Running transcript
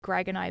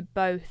Greg and I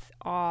both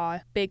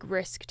are big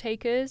risk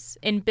takers.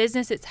 In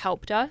business, it's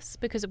helped us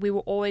because we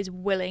were always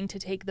willing to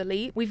take the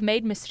leap. We've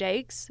made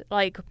mistakes.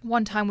 Like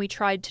one time we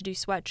tried to do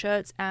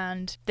sweatshirts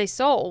and they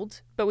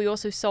sold, but we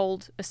also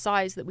sold a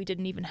size that we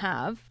didn't even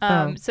have.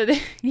 So,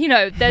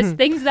 there's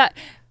things that...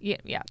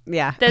 Yeah.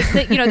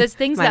 There's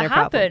things that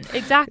happen.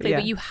 Exactly. Yeah.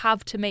 But you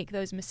have to make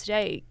those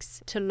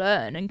mistakes to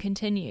learn and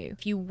continue.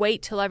 If you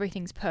wait till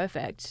everything's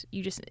perfect,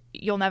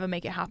 you'll never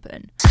make it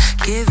happen.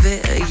 Give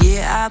it a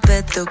year, I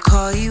bet they'll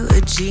call you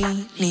a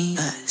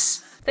genius.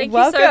 Thank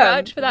you so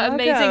much for that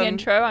amazing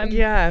intro.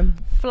 I'm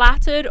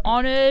flattered,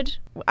 honored.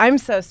 I'm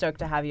so stoked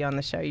to have you on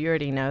the show. You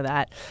already know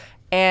that.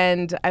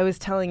 And I was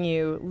telling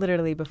you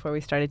literally before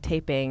we started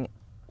taping,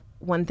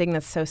 one thing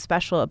that's so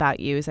special about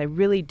you is I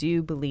really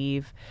do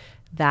believe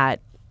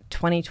that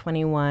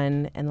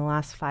 2021 and the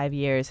last 5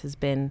 years has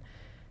been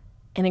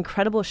an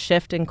incredible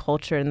shift in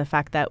culture, and the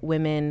fact that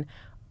women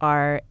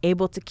are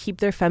able to keep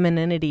their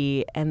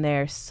femininity and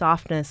their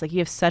softness. Like, you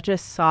have such a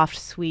soft,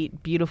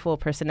 sweet, beautiful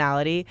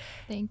personality.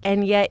 Thank you.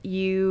 And yet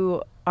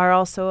you are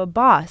also a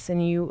boss,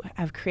 and you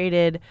have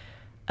created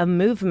a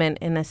movement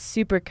in a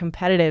super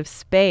competitive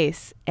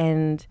space.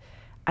 And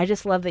I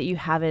just love that you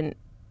haven't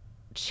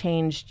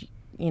changed,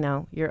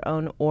 your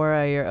own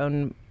aura, your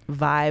own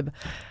vibe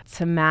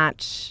to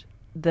match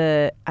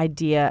the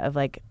idea of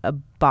like a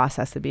boss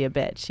has to be a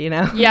bitch,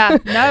 Yeah,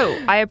 no,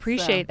 I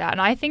appreciate that.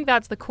 And I think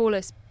that's the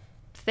coolest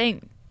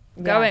thing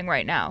going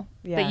right now.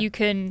 That you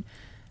can,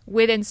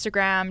 with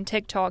Instagram,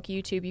 TikTok,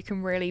 YouTube, you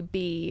can really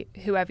be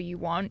whoever you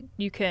want.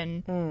 You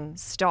can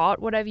start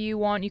whatever you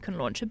want. You can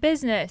launch a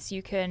business.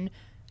 You can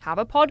have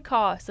a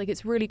podcast. Like,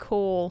 it's really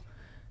cool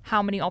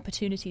how many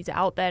opportunities are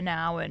out there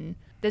now, and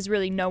there's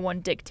really no one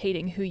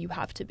dictating who you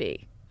have to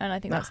be. And I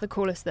think that's the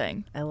coolest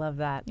thing. I love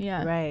that.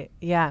 Yeah. Right.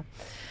 Yeah.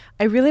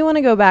 I really want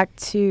to go back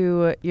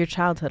to your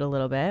childhood a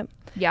little bit.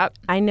 Yep.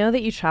 I know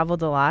that you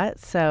traveled a lot,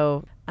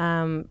 so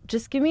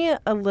just give me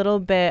a little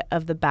bit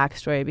of the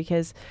backstory,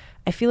 because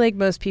I feel like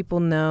most people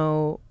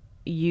know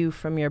you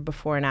from your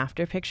before and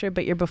after picture,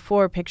 but your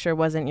before picture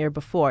wasn't your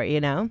before,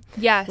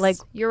 Yes, like,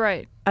 you're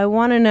right. I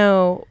want to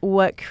know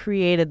what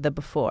created the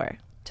before.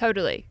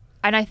 Totally.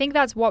 And I think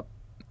that's what,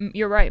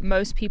 you're right,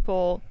 most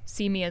people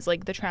see me as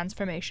like the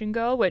transformation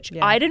girl, which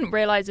I didn't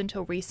realize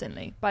until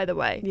recently, by the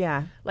way.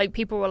 Yeah. Like,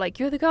 people were like,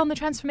 you're the girl in the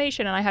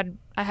transformation, and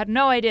I had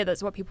no idea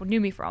that's what people knew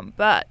me from.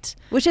 But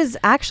which is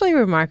actually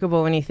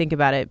remarkable when you think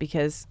about it,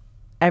 because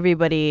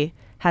everybody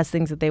has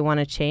things that they want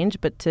to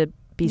change, but to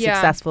be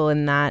successful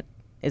in that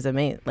is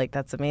amazing. Like,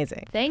 that's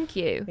amazing. Thank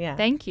you. Yeah.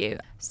 Thank you.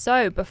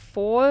 So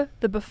before,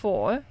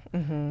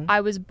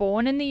 I was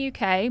born in the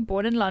UK,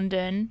 born in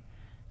London,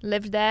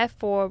 lived there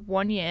for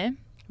 1 year.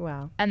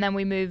 Wow. And then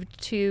we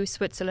moved to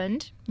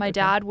Switzerland. My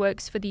dad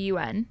works for the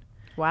UN.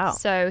 Wow.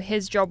 So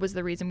his job was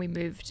the reason we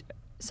moved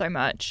so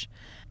much.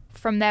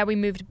 From there, we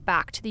moved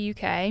back to the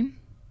UK,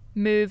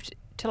 moved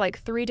to like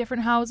 3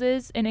 different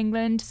houses in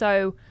England.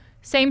 So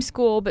same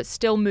school, but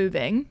still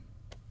moving.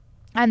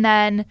 And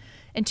then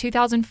in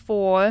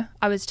 2004,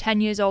 I was 10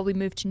 years old, we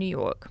moved to New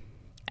York.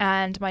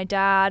 And my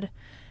dad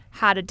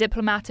had a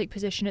diplomatic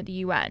position at the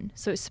UN.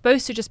 So it's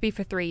supposed to just be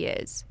for 3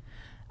 years.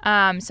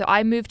 So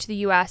I moved to the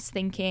US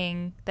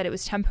thinking that it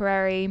was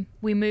temporary.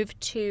 We moved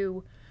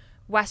to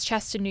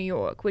Westchester, New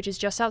York, which is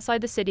just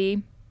outside the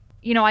city.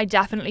 I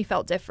definitely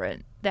felt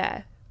different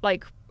there,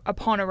 like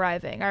upon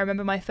arriving. I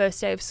remember my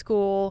first day of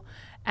school,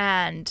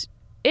 and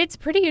it's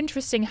pretty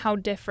interesting how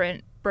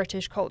different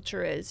British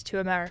culture is to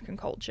American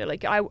culture.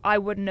 Like, I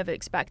wouldn't have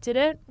expected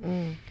it.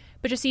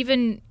 But just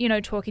even,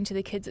 talking to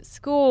the kids at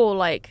school,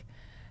 like,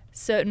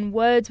 certain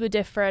words were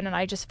different, and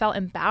I just felt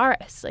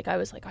embarrassed. Like, I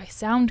was like, I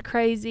sound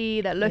crazy.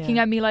 They're looking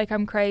at me like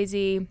I'm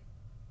crazy.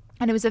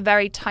 And it was a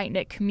very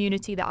tight-knit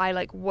community that I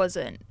like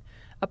wasn't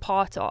a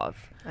part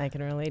of. I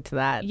can relate to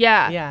that.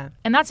 Yeah.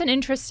 And that's an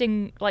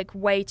interesting like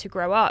way to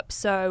grow up.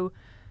 So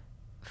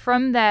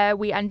from there,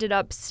 we ended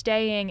up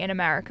staying in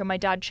America. My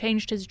dad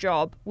changed his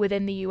job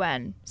within the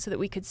UN so that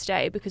we could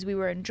stay because we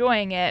were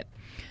enjoying it.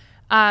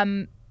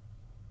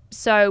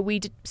 So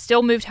we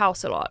still moved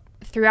house a lot.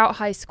 Throughout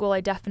high school, I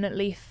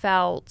definitely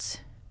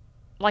felt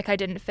like I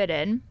didn't fit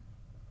in.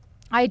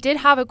 I did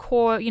have a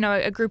core,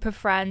 a group of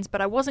friends,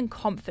 but I wasn't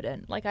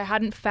confident. Like, I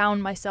hadn't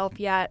found myself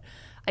yet.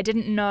 I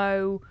didn't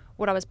know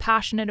what I was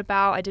passionate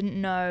about. I didn't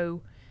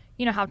know,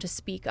 how to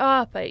speak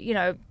up.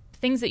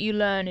 Things that you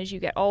learn as you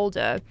get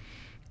older.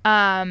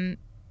 And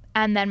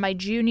then my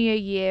junior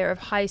year of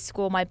high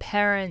school, my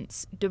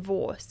parents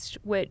divorced,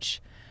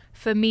 which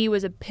for me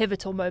was a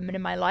pivotal moment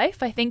in my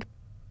life. I think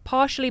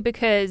partially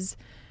because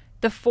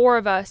the 4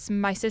 of us,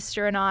 my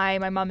sister and I,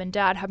 my mum and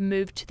dad, have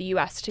moved to the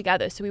US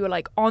together. So we were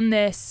like on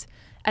this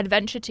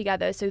adventure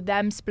together. So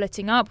them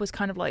splitting up was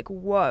kind of like,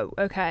 whoa,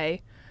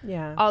 okay.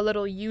 Yeah. Our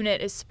little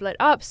unit is split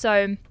up.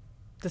 So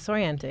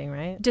disorienting,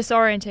 right?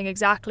 Disorienting,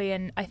 exactly.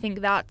 And I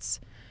think that's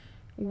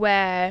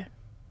where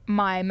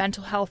my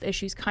mental health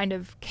issues kind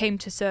of came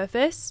to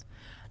surface.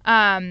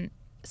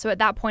 So at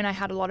that point I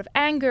had a lot of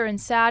anger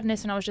and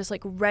sadness, and I was just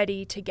like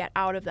ready to get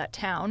out of that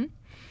town.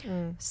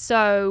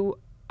 So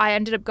I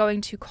ended up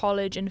going to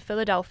college in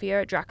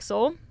Philadelphia at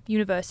Drexel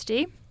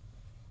University,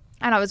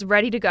 and I was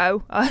ready to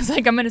go. I was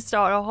like, I'm going to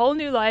start a whole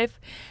new life.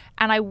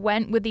 And I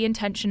went with the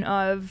intention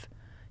of,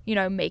 you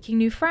know, making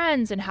new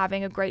friends and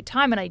having a great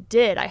time. And I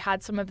did. I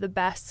had some of the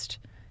best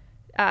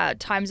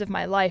times of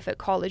my life at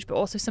college, but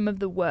also some of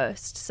the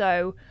worst.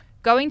 So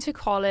going to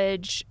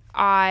college,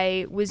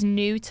 I was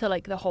new to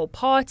like the whole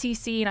party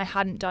scene. I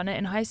hadn't done it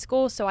in high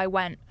school, so I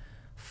went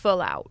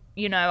full out.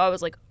 You know, I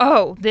was like,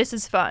 oh, this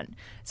is fun.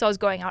 So I was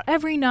going out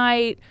every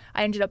night.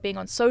 I ended up being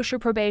on social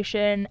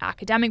probation,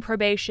 academic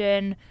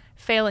probation,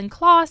 failing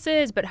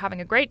classes, but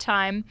having a great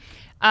time,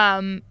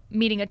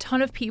 meeting a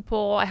ton of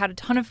people. I had a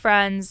ton of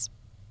friends.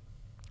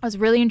 I was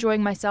really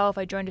enjoying myself.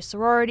 I joined a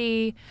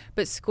sorority,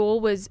 but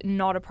school was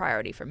not a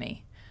priority for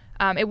me.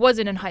 It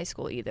wasn't in high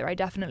school either. I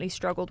definitely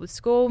struggled with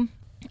school.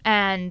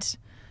 And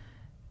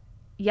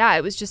yeah,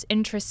 it was just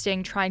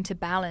interesting trying to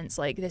balance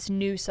like this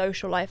new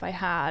social life I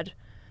had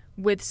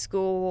with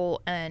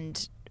school,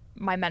 and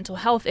my mental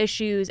health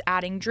issues,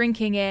 adding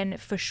drinking in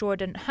for sure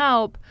didn't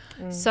help.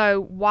 So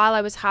while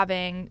I was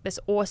having this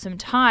awesome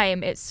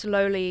time, it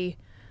slowly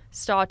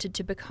started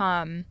to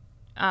become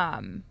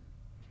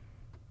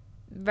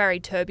very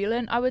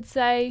turbulent, I would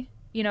say.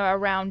 You know,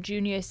 around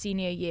junior,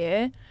 senior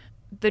year,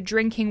 the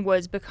drinking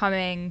was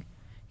becoming,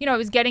 you know, it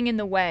was getting in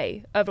the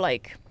way of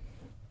like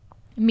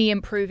me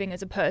improving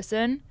as a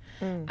person.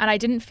 And I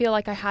didn't feel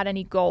like I had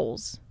any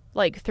goals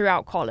like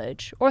throughout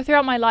college or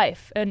throughout my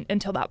life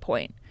until that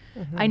point.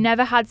 I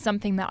never had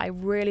something that I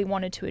really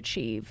wanted to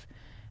achieve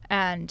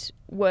and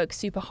work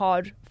super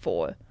hard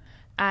for.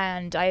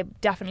 And I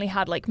definitely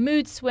had like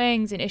mood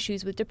swings and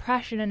issues with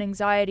depression and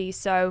anxiety.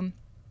 So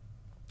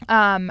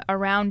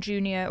around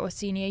junior or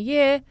senior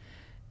year,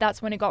 that's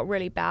when it got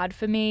really bad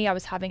for me. I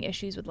was having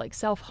issues with like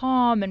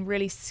self-harm and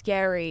really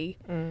scary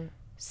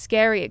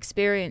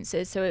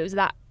experiences. So it was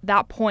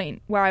that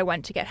point where I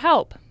went to get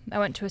help. I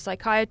went to a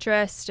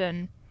psychiatrist,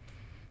 and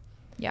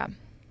yeah,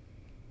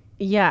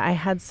 I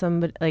had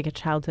somebody, like a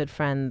childhood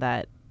friend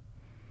that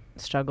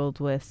struggled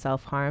with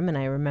self-harm, and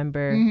I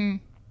remember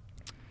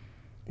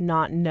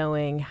not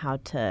knowing how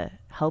to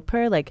help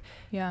her, like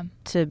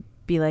to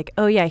be like,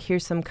 oh yeah,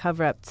 here's some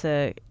cover up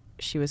to,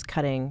 she was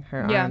cutting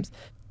her arms.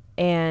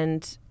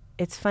 And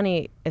it's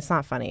funny, it's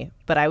not funny,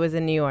 but I was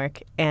in New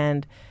York,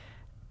 and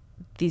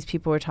these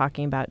people were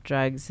talking about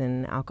drugs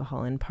and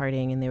alcohol and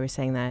partying, and they were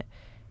saying that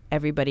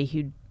everybody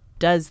who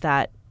does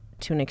that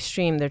to an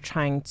extreme, they're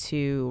trying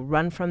to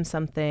run from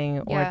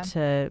something or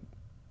to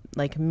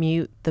like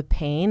mute the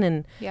pain.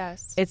 And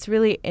it's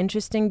really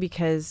interesting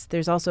because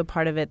there's also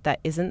part of it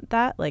that isn't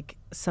that. Like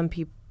some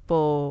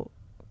people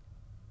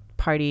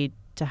party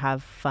to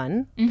have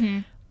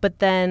fun, but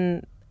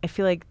then I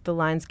feel like the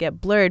lines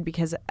get blurred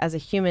because as a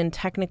human,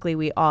 technically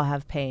we all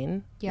have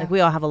pain. Like we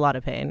all have a lot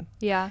of pain.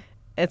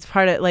 It's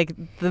part of like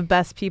the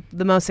best people,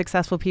 the most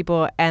successful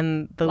people,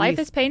 and the life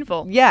is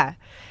painful.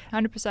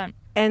 100%.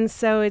 And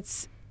so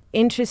it's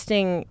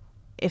interesting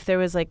if there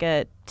was like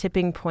a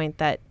tipping point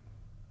that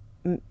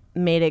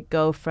made it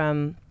go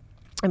from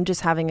I'm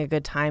just having a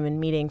good time and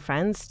meeting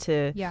friends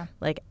to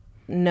like,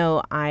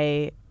 no,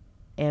 I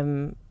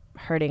am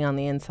hurting on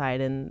the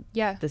inside, and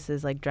this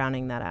is like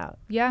drowning that out.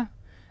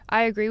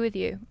 I agree with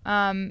you.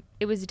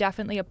 It was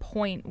definitely a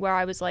point where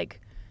I was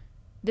like,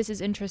 this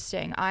is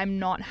interesting. I'm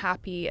not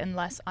happy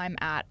unless I'm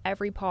at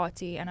every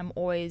party and I'm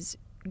always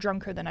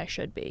drunker than I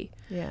should be.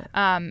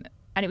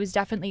 And it was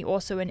definitely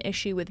also an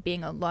issue with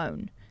being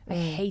alone. I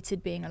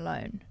hated being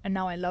alone, and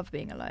now I love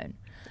being alone.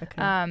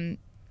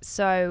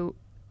 So,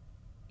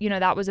 you know,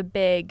 that was a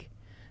big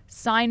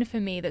sign for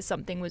me that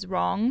something was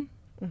wrong.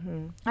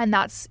 And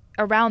that's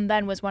around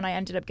then was when I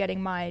ended up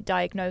getting my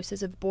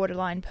diagnosis of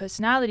borderline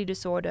personality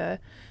disorder,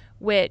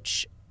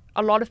 which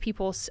a lot of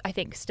people, I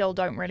think, still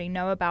don't really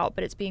know about,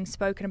 but it's being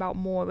spoken about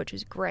more, which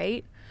is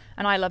great.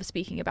 And I love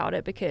speaking about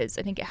it because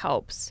I think it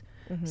helps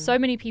so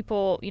many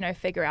people, you know,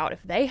 figure out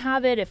if they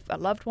have it, if a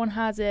loved one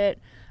has it.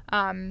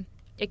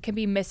 It can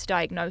be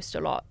misdiagnosed a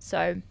lot.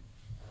 So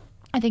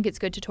I think it's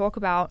good to talk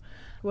about.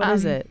 What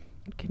is it?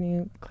 Can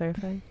you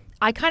clarify?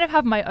 I kind of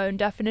have my own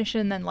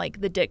definition than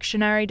like the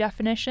dictionary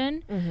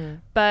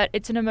definition, but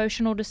it's an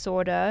emotional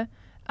disorder,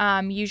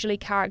 usually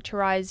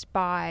characterized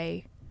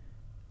by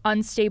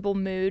unstable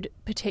mood,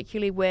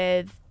 particularly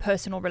with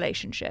personal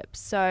relationships.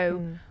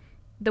 So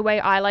the way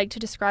I like to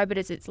describe it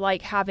is it's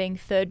like having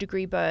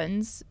third-degree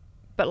burns,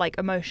 but like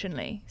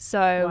emotionally.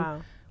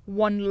 So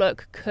one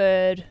look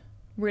could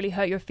really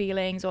hurt your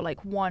feelings, or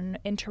like one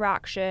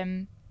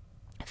interaction,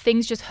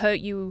 things just hurt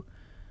you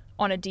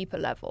on a deeper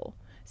level.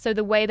 So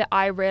the way that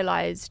I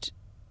realized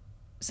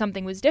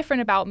something was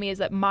different about me is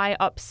that my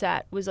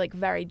upset was like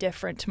very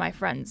different to my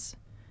friend's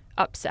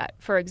upset,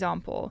 for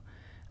example.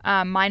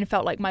 Mine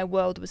felt like my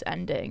world was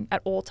ending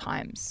at all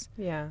times.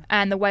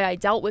 And the way I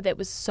dealt with it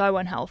was so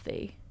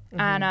unhealthy.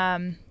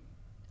 And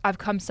I've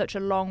come such a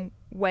long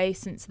way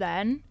since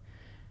then.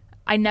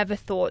 I never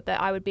thought that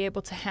I would be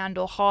able to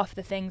handle half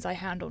the things I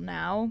handle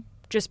now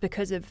just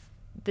because of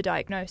the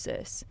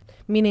diagnosis.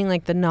 Meaning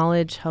like the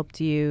knowledge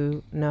helped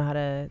you know how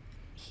to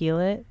heal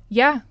it?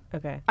 Yeah.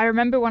 Okay. I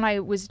remember when I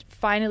was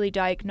finally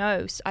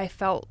diagnosed, I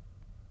felt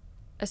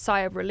a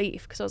sigh of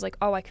relief because I was like,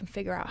 oh, I can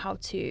figure out how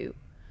to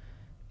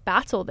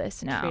battle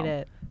this now. Treat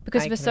it.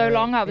 Because I for can so relate,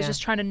 long I was yeah.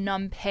 just trying to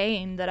numb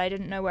pain that I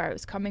didn't know where it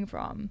was coming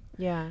from.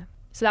 Yeah.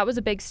 So that was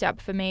a big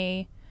step for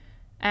me.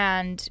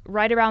 And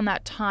right around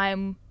that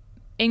time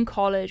in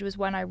college was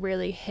when I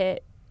really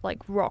hit like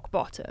rock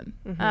bottom.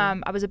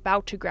 Mm-hmm. I was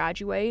about to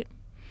graduate.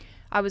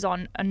 I was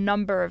on a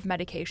number of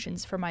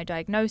medications for my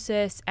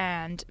diagnosis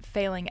and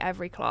failing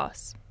every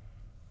class.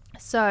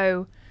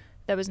 So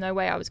there was no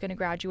way I was going to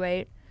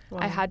graduate. Wow.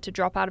 I had to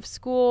drop out of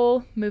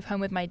school, move home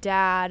with my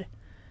dad,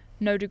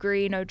 no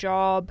degree, no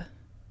job.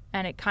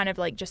 And it kind of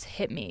like just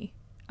hit me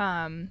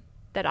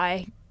that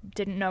I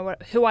didn't know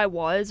who I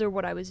was or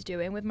what I was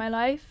doing with my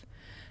life.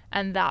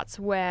 And that's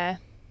where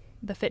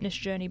the fitness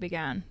journey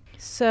began.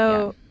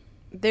 So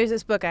there's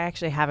this book. I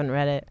actually haven't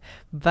read it,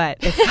 but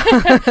it's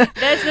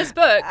there's this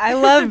book. I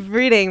love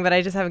reading, but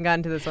I just haven't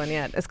gotten to this one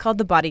yet. It's called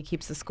The Body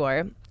Keeps the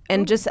Score.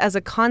 And just as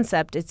a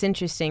concept, it's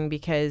interesting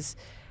because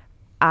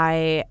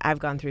I've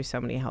gone through so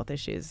many health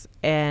issues,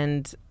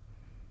 and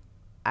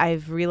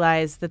I've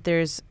realized that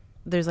there's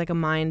like a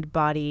mind,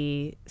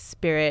 body,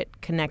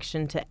 spirit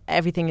connection to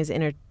everything is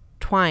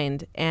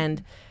intertwined.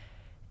 And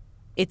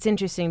it's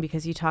interesting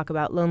because you talk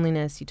about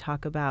loneliness, you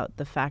talk about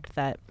the fact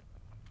that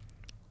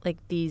like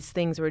these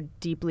things were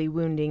deeply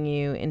wounding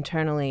you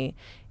internally,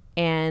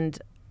 and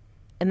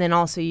then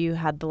also you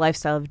had the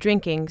lifestyle of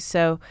drinking.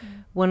 So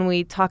when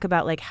we talk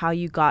about like how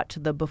you got to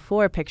the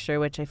before picture,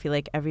 which I feel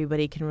like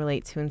everybody can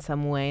relate to in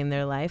some way in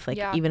their life, like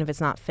even if it's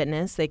not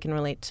fitness, they can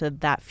relate to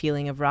that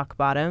feeling of rock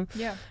bottom.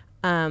 Yeah.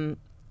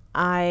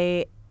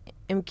 I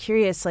am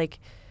curious, like,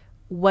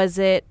 was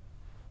it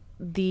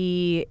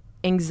the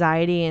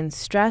anxiety and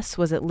stress?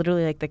 Was it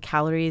literally like the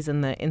calories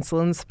and the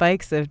insulin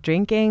spikes of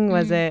drinking?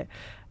 Was it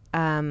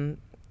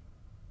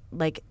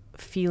like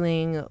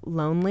feeling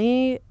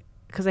lonely?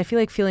 Because I feel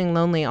like feeling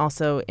lonely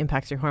also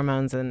impacts your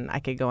hormones, and I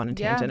could go on a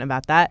tangent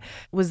about that.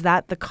 Was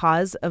that the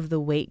cause of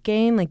the weight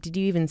gain? Like, did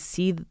you even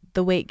see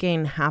the weight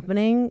gain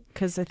happening?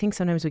 Because I think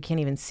sometimes we can't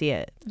even see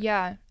it.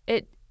 Yeah,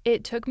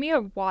 it took me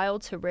a while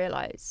to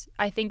realize.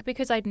 I think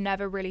because I'd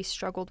never really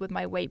struggled with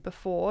my weight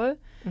before,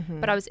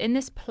 but I was in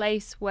this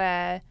place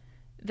where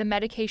the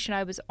medication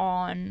I was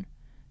on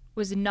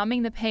was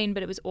numbing the pain,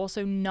 but it was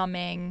also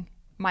numbing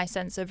my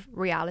sense of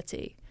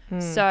reality.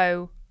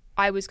 So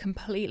I was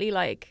completely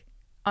like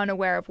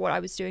unaware of what I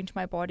was doing to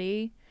my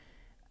body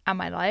and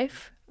my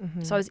life.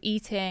 So I was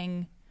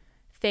eating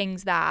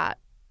things that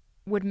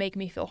would make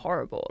me feel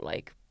horrible.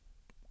 Like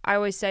I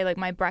always say like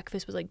my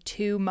breakfast was like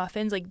 2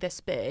 muffins like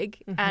this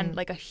big and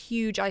like a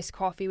huge iced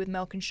coffee with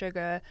milk and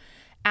sugar.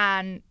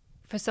 And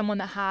for someone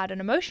that had an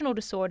emotional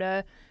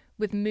disorder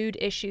with mood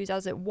issues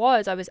as it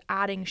was, I was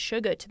adding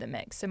sugar to the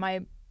mix. So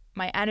my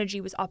energy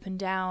was up and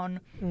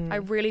down. I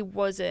really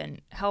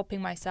wasn't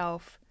helping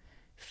myself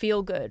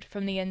feel good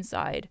from the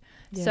inside.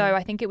 So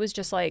I think it was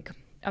just like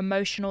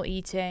emotional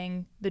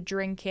eating, the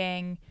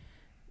drinking,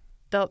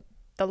 the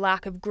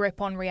lack of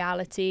grip on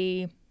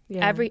reality,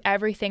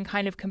 everything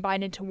kind of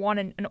combined into one,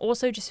 and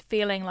also just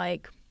feeling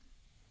like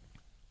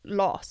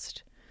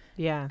lost.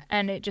 Yeah.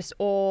 And it just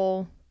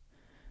all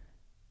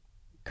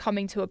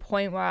coming to a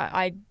point where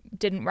I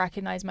didn't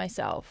recognize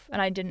myself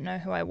and I didn't know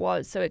who I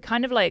was. So it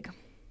kind of like,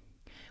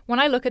 when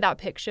I look at that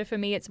picture, for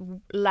me, it's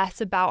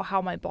less about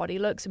how my body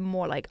looks and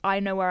more like I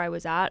know where I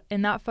was at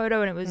in that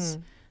photo, and it was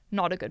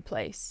not a good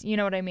place. You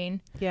know what I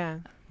mean? Yeah.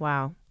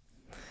 Wow.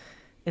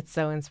 It's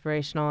so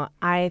inspirational.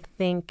 I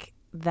think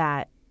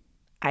that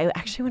I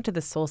actually went to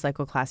the Soul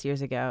Cycle class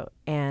years ago,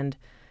 and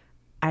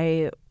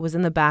I was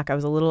in the back. I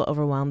was a little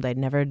overwhelmed. I'd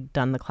never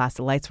done the class.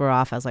 The lights were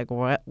off. I was like,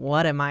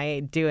 what am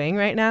I doing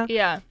right now?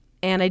 Yeah.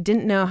 And I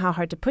didn't know how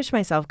hard to push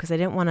myself because I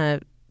didn't want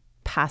to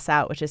pass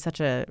out, which is such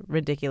a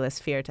ridiculous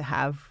fear to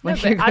have. No,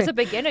 but as a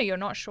beginner, you're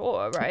not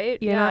sure,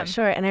 right? You're not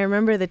sure. And I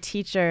remember the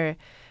teacher,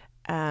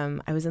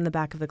 I was in the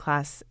back of the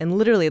class, and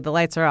literally the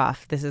lights are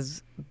off. This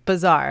is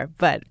bizarre.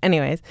 But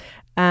anyways,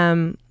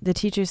 the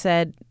teacher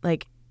said,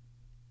 like,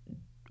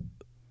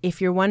 if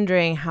you're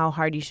wondering how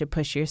hard you should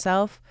push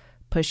yourself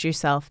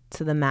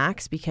to the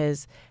max,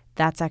 because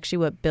that's actually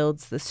what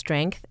builds the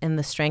strength, and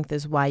the strength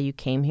is why you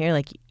came here.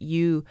 Like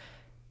you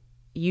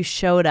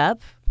showed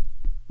up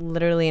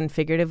literally and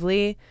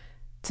figuratively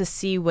to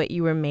see what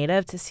you were made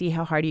of, to see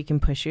how hard you can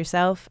push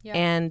yourself. Yeah.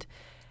 And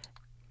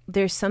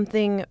there's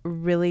something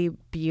really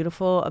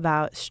beautiful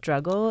about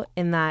struggle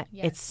in that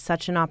it's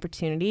such an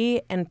opportunity,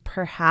 and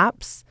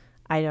perhaps,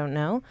 I don't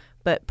know,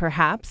 but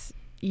perhaps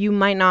you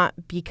might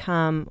not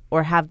become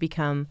or have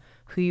become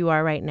who you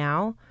are right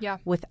now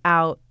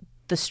without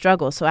the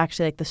struggle. So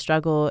actually, like, the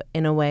struggle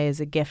in a way is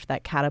a gift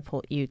that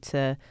catapult you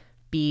to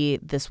be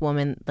this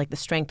woman. Like, the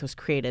strength was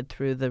created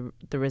through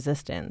the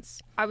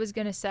resistance. I was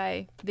going to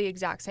say the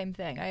exact same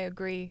thing. I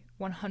agree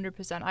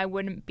 100%. I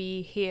wouldn't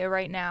be here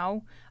right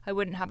now. I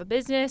wouldn't have a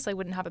business. I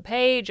wouldn't have a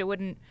page. I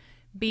wouldn't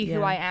be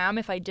who I am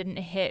if I didn't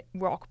hit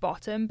rock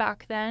bottom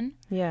back then.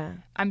 Yeah.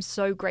 I'm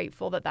so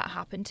grateful that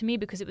happened to me,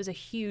 because it was a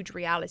huge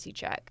reality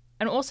check.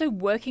 and also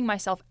working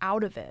myself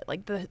out of it.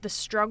 Like the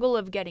struggle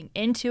of getting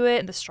into it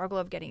and the struggle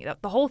of getting it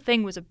up. The whole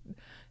thing was a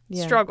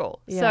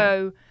struggle. Yeah.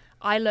 So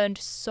I learned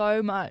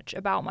so much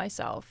about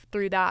myself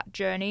through that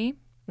journey.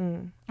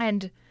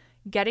 And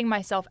getting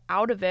myself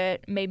out of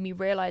it made me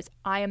realize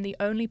I am the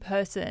only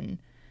person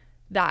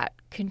that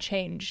can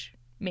change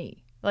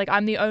me. Like,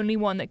 I'm the only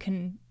one that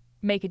can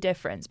make a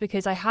difference,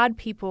 because I had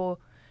people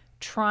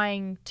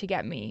trying to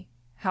get me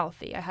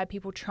healthy. I had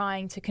people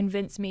trying to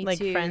convince me like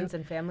to... friends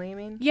and family, you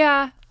mean?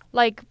 Yeah.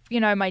 Like, you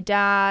know, my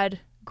dad,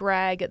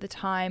 Greg, at the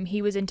time,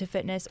 he was into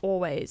fitness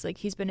always. Like,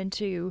 he's been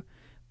into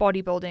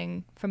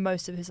bodybuilding for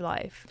most of his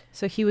life.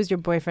 So he was your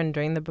boyfriend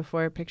during the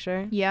before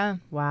picture? Yeah.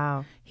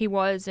 Wow. He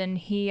was, and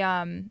he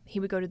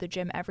would go to the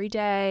gym every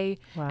day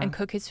and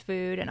cook his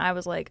food, and I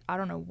was like, I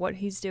don't know what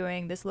he's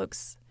doing. This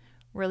looks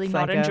really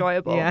not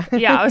enjoyable. Yeah.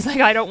 Yeah, I was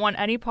like, I don't want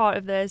any part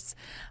of this.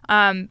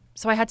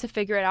 So I had to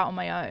figure it out on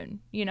my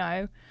own, you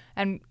know,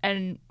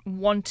 and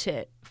want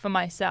it for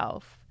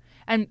myself.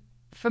 And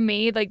for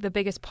me, like, the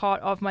biggest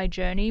part of my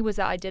journey was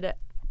that I did it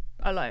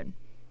alone.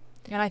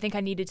 And I think I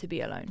needed to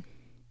be alone.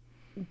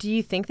 Do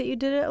you think that you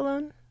did it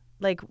alone?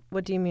 Like,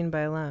 what do you mean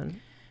by alone?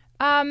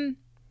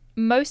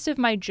 Most of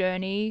my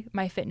journey,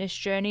 my fitness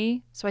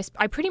journey, so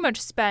I pretty much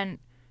spent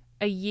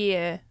a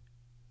year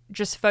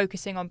just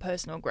focusing on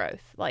personal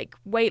growth, like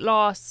weight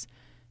loss,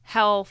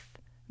 health,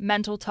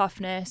 mental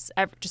toughness,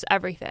 just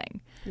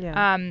everything.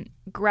 Yeah.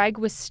 Greg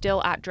was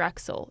still at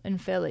Drexel in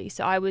Philly,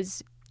 so I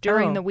was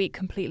during the week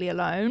completely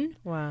alone.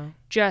 Wow.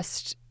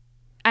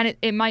 And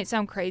it might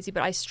sound crazy,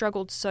 but I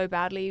struggled so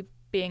badly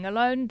being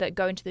alone that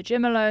going to the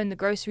gym alone, the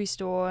grocery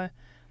store,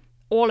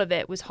 all of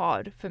it was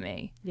hard for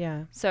me.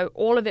 Yeah. So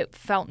all of it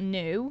felt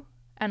new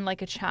and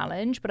like a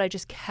challenge, but I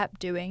just kept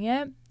doing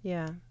it.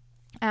 Yeah.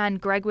 And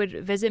Greg would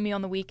visit me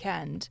on the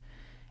weekend,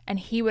 and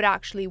he would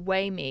actually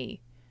weigh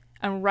me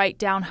and write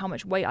down how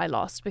much weight I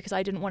lost, because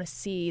I didn't want to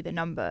see the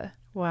number.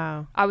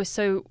 Wow. I was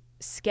so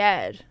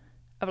scared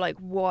of like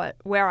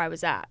where I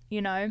was at,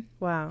 you know?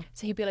 Wow.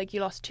 So he'd be like,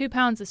 you lost 2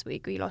 pounds this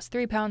week, or you lost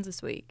 3 pounds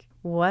this week.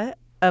 What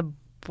a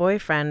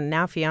boyfriend,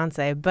 now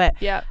fiance. But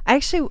yeah,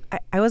 actually,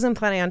 I wasn't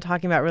planning on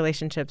talking about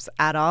relationships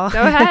at all.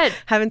 Go ahead.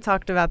 Haven't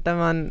talked about them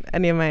on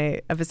any of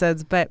my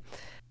episodes, but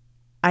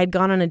I'd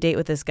gone on a date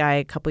with this guy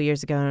a couple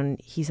years ago, and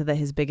he said that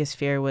his biggest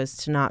fear was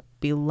to not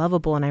be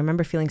lovable. And I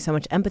remember feeling so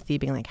much empathy,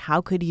 being like,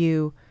 how could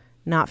you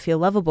not feel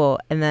lovable?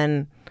 And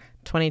then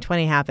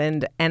 2020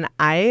 happened, and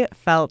I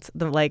felt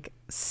like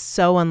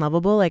so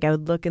unlovable. Like, I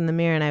would look in the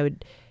mirror and I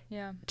would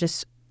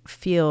just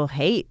feel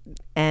hate,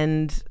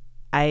 and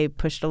I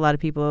pushed a lot of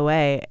people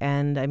away.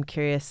 And I'm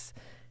curious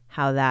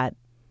how that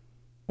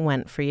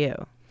went for you.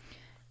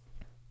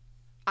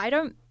 I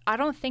don't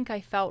think I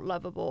felt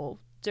lovable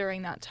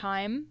during that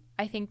time.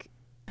 I think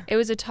it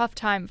was a tough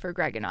time for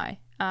Greg and I.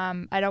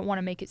 I don't want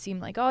to make it seem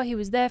like, oh, he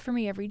was there for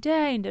me every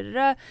day and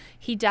da-da-da.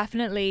 He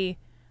definitely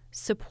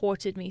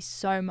supported me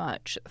so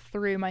much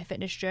through my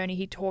fitness journey.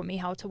 He taught me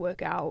how to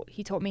work out.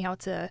 He taught me how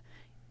to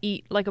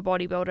eat like a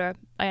bodybuilder.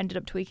 I ended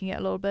up tweaking it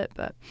a little bit,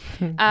 but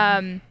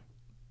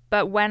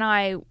when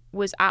I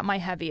was at my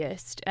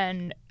heaviest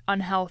and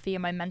unhealthy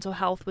and my mental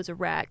health was a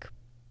wreck,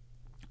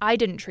 I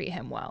didn't treat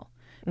him well.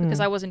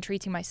 Because I wasn't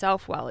treating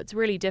myself well. It's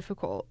really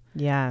difficult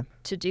to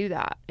do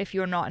that if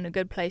you're not in a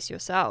good place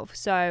yourself.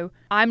 So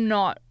I'm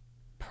not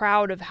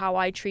proud of how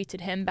I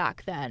treated him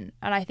back then.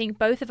 And I think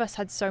both of us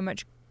had so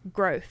much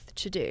growth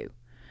to do.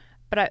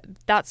 But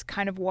that's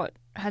kind of what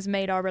has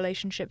made our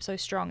relationship so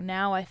strong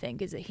now, I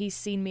think, is that he's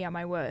seen me at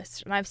my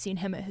worst. And I've seen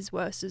him at his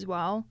worst as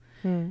well.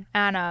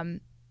 And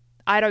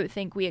I don't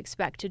think we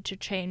expected to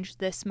change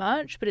this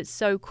much, but it's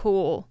so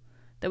cool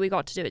that we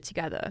got to do it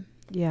together.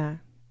 Yeah.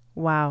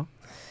 Wow.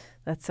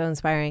 That's so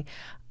inspiring.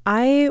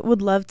 I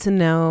would love to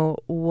know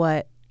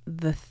what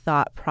the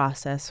thought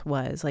process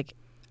was. Like,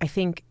 I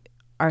think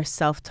our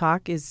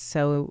self-talk is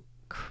so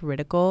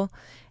critical.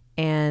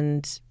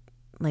 And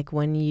like,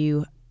 when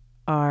you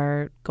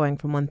are going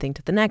from one thing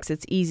to the next,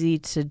 it's easy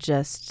to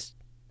just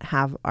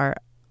have our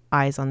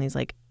eyes on these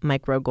like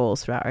micro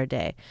goals throughout our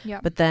day. Yeah.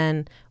 But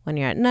then when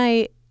you're at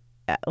night,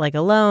 like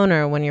alone,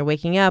 or when you're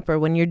waking up, or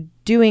when you're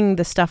doing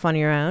the stuff on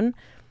your own,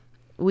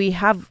 we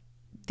have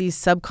these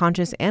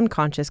subconscious and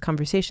conscious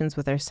conversations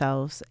with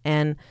ourselves,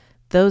 and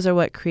those are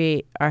what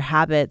create our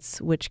habits,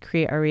 which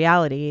create our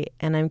reality.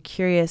 And I'm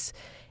curious,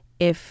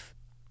 if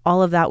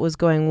all of that was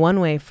going one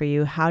way for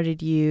you, how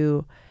did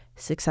you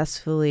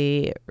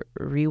successfully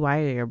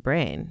rewire your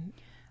brain?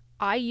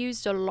 I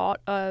used a lot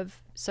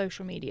of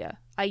social media.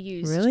 I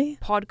used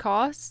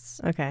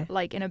podcasts,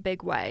 like in a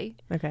big way.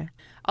 Okay.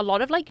 A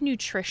lot of like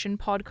nutrition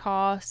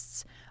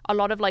podcasts, a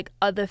lot of like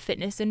other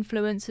fitness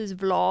influencers,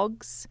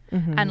 vlogs,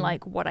 and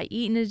like what I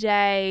eat in a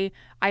day.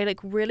 I like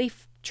really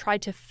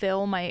tried to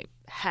fill my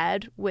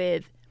head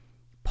with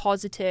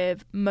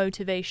positive,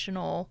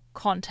 motivational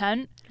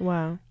content.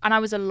 Wow. And I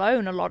was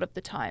alone a lot of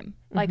the time.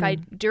 Like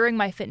during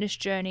my fitness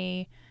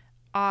journey,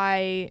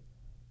 I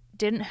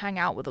didn't hang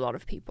out with a lot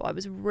of people. I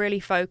was really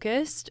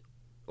focused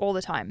all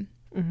the time.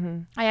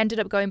 I ended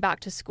up going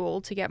back to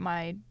school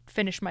to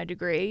finish my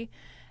degree,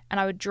 and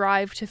I would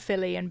drive to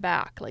Philly and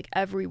back like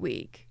every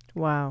week.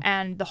 Wow.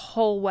 And the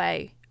whole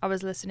way I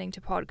was listening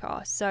to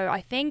podcasts. So I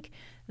think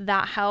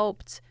that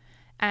helped,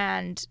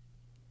 and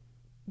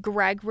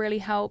Greg really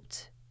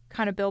helped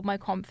kind of build my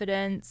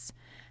confidence.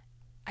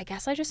 I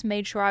guess I just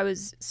made sure I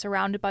was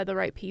surrounded by the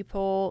right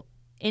people,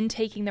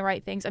 intaking the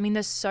right things. I mean,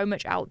 there's so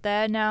much out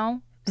there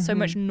now, so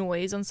much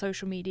noise on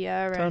social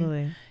media.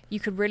 Totally. And you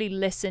could really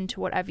listen to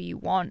whatever you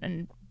want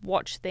and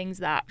watch things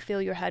that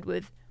fill your head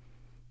with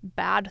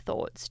bad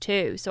thoughts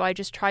too. So I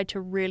just tried to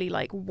really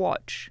like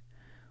watch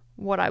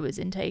what I was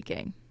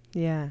intaking.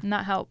 Yeah. And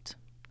that helped.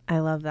 I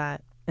love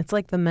that. It's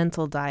like the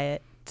mental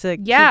diet to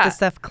keep the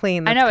stuff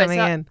clean that's coming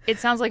in. It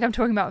sounds like I'm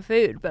talking about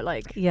food, but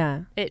like,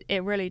 yeah,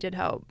 it really did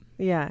help.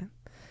 Yeah.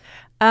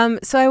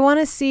 So I want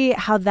to see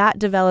how that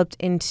developed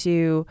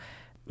into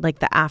like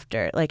the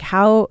after, like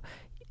how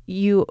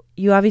you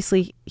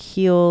obviously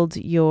healed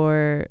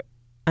your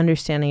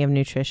understanding of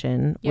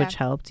nutrition, which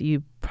helped.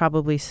 You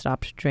probably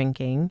stopped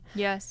drinking.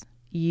 Yes.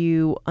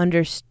 You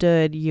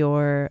understood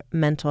your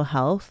mental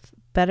health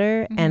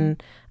better.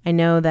 And I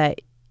know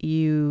that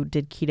you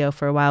did keto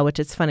for a while, which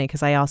is funny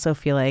because I also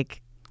feel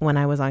like when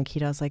I was on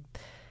keto, I was like,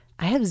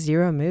 I have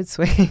zero mood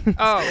swings.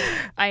 Oh,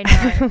 I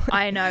know.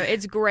 I know.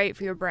 It's great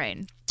for your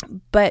brain.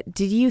 But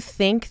did you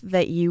think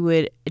that you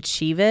would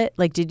achieve it?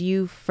 Like, did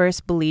you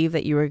first believe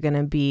that you were going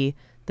to be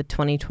the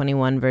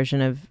 2021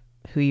 version of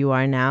who you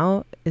are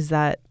now? Is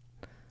that...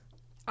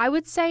 I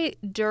would say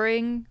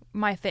during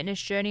my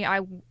fitness journey,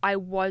 I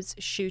was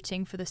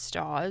shooting for the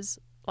stars.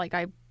 Like,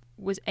 I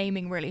was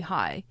aiming really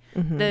high.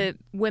 The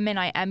women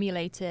I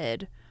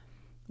emulated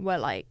were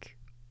like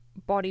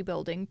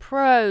bodybuilding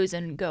pros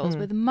and girls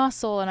with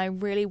muscle, and I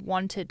really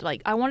wanted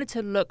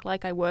to look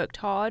like I worked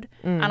hard,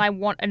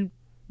 and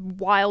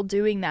while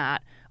doing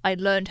that I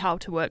learned how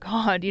to work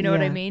hard, you know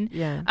what I mean?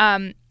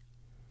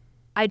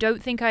 I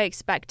don't think I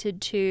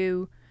expected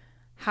to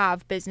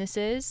have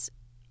businesses.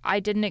 I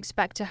didn't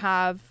expect to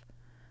have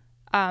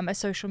a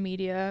social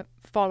media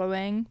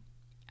following.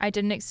 I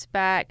didn't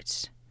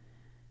expect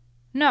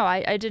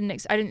I didn't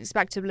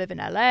expect to live in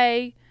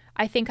LA.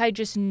 I think I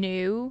just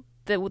knew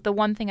that the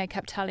one thing I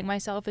kept telling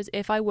myself is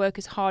if I work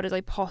as hard as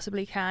I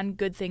possibly can,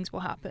 good things will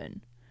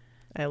happen.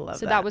 I love that.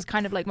 So that was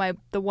kind of like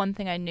the one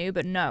thing I knew,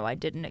 but no, I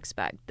didn't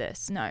expect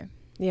this. No.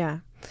 Yeah.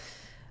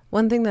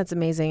 One thing that's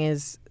amazing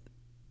is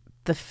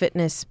the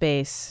fitness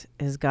space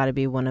has got to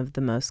be one of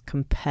the most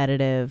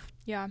competitive,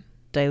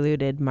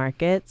 diluted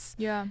markets.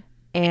 Yeah.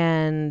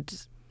 And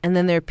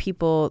then there are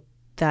people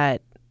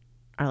that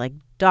are like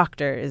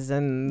doctors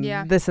and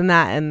this and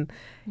that.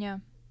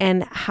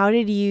 And how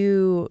did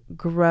you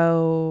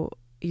grow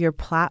your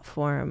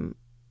platform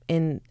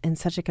in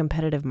such a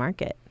competitive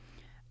market?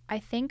 I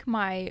think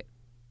my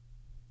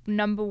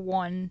number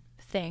one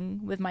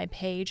thing with my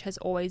page has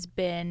always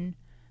been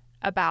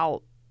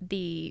about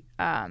the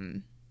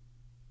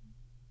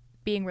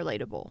being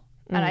relatable.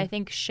 And I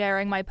think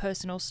sharing my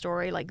personal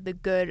story, like the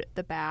good,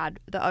 the bad,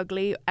 the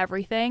ugly,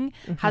 everything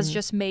has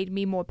just made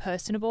me more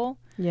personable.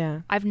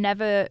 Yeah. I've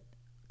never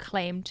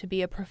claimed to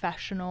be a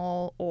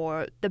professional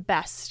or the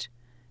best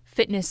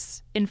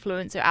fitness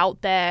influencer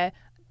out there.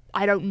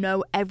 I don't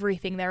know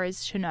everything there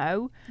is to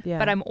know,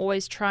 but I'm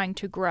always trying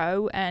to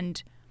grow,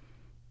 and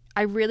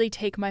I really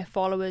take my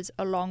followers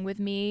along with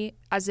me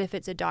as if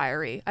it's a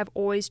diary. I've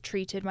always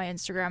treated my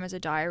Instagram as a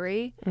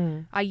diary.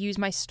 I use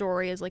my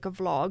story as like a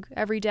vlog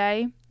every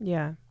day.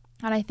 Yeah.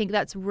 And I think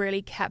that's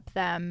really kept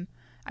them.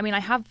 I mean, I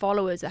have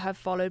followers that have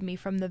followed me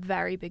from the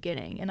very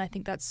beginning, and I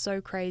think that's so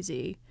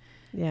crazy.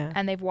 Yeah.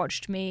 And they've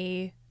watched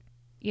me,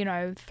 you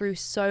know, through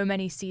so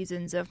many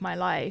seasons of my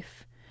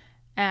life.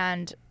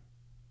 And,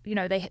 you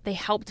know, they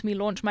helped me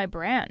launch my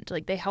brand.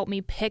 Like, they helped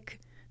me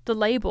pick the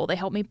label. They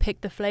helped me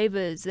pick the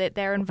flavors.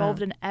 They're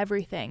involved in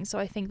everything. So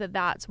I think that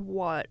that's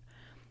what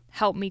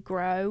helped me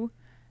grow.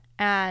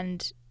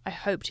 And I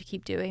hope to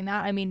keep doing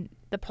that. I mean,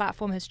 the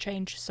platform has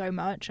changed so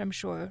much. I'm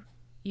sure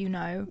you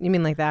know. You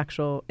mean like the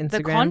actual Instagram?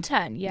 The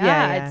content,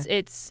 yeah.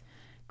 It's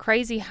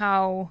crazy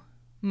how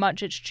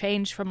much it's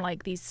changed from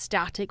like these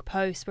static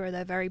posts where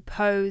they're very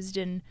posed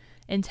and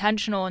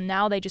intentional, and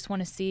now they just want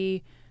to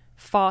see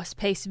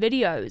fast-paced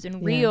videos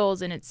and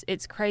reels, and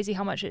it's crazy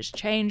how much it's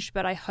changed.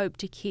 But I hope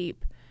to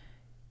keep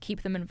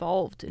them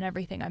involved in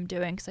everything I'm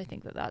doing, because I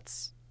think that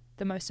that's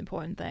the most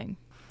important thing.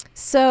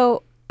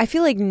 So I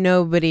feel like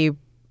nobody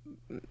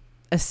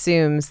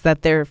assumes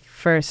that their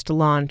first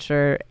launch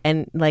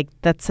and like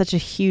that's such a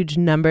huge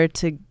number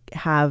to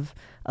have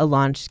a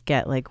launch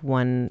get like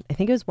I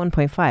think it was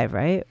 1.5,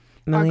 right?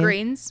 Our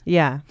greens?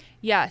 Yeah.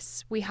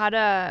 Yes. We had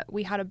a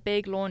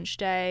big launch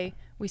day.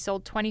 We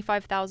sold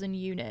 25,000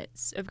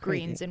 units of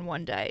greens in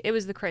one day. It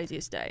was the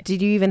craziest day.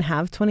 Did you even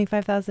have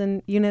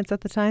 25,000 units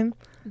at the time?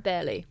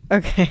 Barely.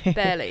 Okay.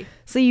 Barely.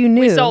 So you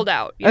knew. We sold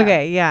out. Yeah.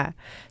 Okay, yeah.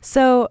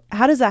 So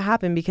how does that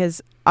happen?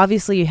 Because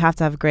obviously you have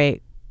to have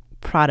great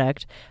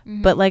product.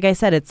 But like I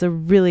said, it's a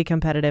really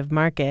competitive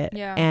market.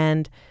 Yeah.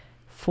 And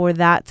for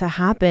that to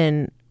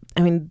happen,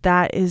 I mean,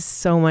 that is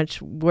so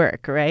much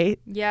work, right?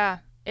 Yeah.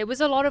 It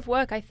was a lot of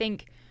work. I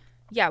think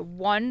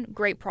one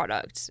great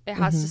product. It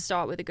has to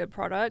start with a good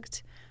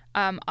product.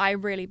 I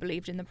really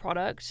believed in the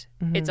product.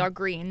 It's our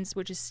greens,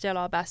 which is still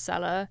our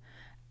bestseller.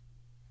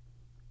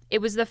 It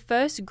was the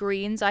first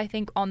greens, I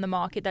think, on the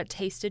market that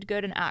tasted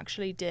good and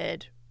actually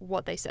did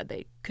what they said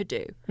they could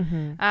do.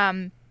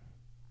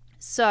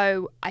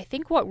 So I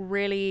think what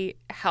really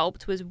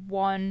helped was,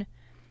 one,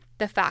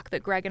 the fact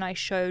that Greg and I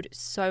showed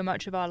so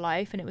much of our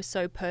life and it was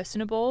so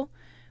personable.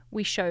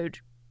 We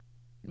showed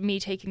me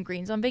taking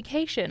greens on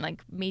vacation,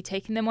 like me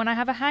taking them when I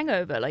have a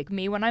hangover, like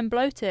me when I'm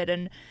bloated.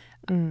 And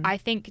I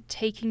think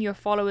taking your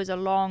followers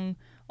along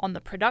on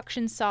the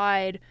production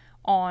side,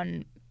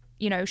 on,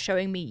 you know,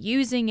 showing me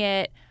using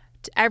it,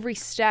 every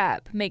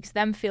step makes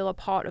them feel a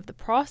part of the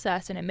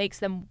process, and it makes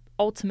them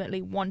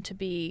ultimately want to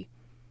be,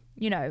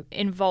 you know,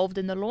 involved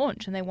in the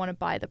launch, and they want to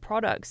buy the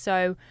product.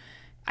 So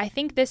I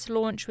think this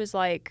launch was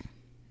like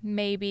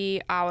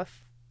maybe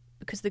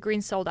because the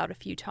greens sold out a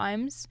few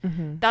times.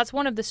 That's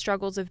one of the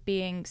struggles of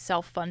being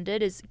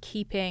self-funded, is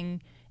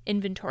keeping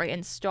inventory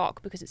in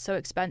stock because it's so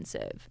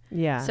expensive.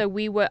 So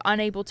we were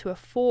unable to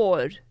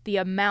afford the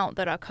amount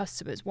that our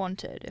customers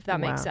wanted, if that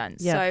makes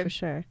sense. Yeah, for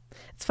sure.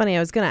 It's funny, I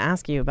was going to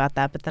ask you about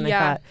that, but then I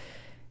thought,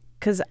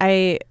 because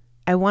I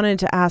wanted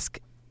to ask,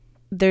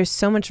 there's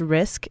so much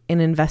risk in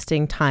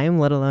investing time,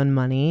 let alone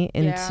money,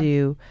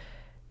 into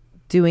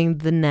doing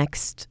the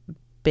next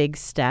big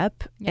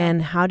step.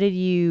 And how did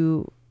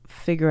you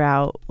figure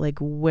out like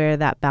where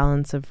that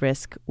balance of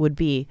risk would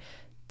be?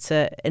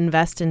 To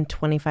invest in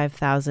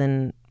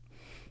 25,000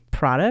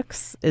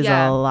 products is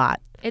a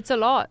lot. It's a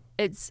lot.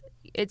 It's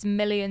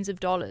millions of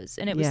dollars,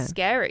 and it was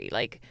scary.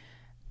 Like,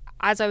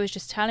 as I was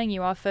just telling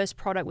you, our first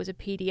product was a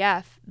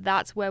PDF.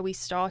 That's where we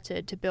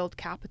started to build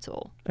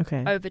capital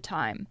over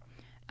time.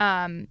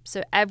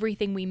 So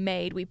everything we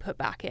made, we put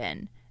back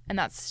in, and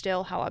that's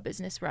still how our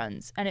business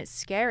runs. And it's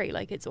scary.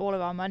 Like, it's all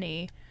of our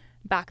money.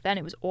 Back then,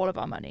 it was all of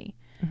our money.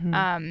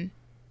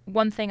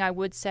 One thing I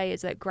would say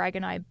is that Greg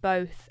and I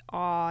both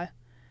are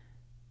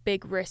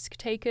big risk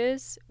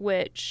takers,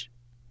 which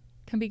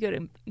can be good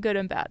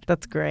and bad.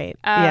 That's great.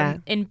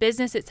 In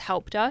business, it's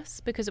helped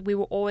us because we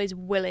were always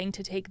willing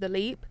to take the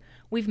leap.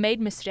 We've made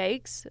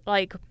mistakes.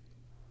 Like,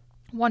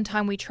 one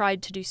time we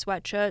tried to do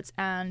sweatshirts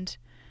and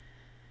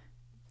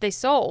they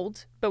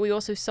sold, but we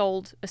also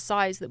sold a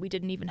size that we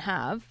didn't even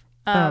have.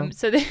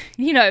 So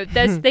you know,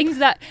 there's things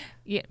that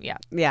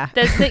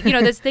there's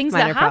there's things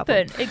that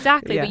happen.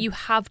 Exactly. But you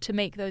have to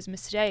make those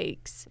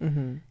mistakes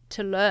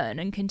to learn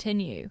and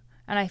continue.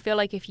 And I feel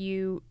like if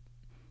you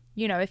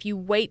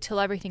wait till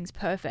everything's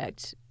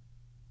perfect,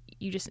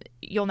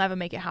 you'll never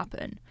make it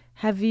happen.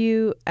 Have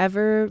you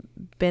ever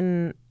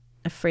been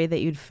afraid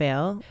that you'd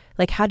fail?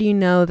 Like, how do you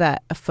know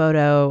that a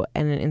photo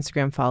and an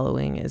Instagram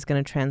following is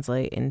going to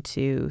translate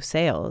into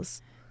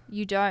sales?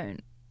 You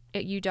don't.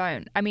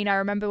 I mean, I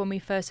remember when we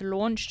first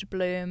launched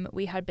Bloom,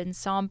 we had been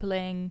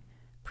sampling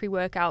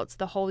pre-workouts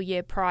the whole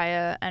year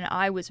prior, and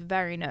I was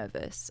very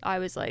nervous. I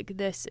was like,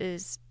 this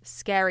is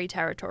scary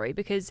territory,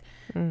 because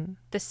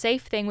the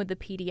safe thing with the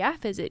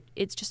PDF is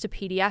it's just a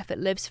PDF. It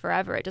lives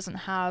forever. It doesn't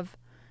have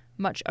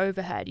much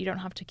overhead. You don't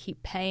have to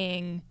keep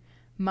paying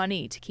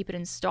money to keep it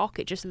in stock.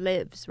 It just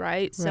lives,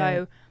 right?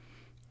 So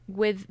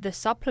with the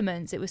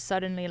supplements, it was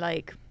suddenly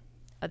like,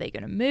 are they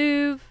going to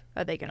move?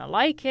 Are they going to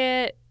like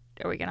it?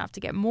 Are we going to have to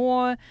get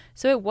more?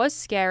 So it was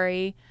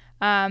scary.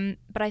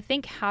 But I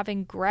think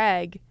having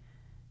Greg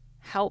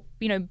help,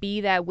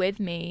 be there with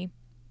me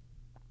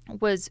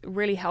was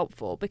really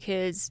helpful,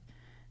 because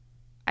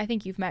I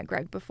think you've met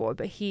Greg before,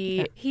 but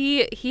he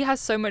has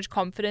so much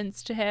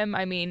confidence to him.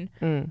 I mean,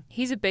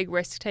 he's a big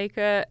risk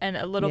taker and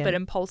a little bit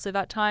impulsive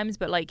at times,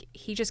 but like,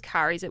 he just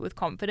carries it with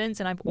confidence,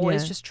 and I've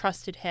always just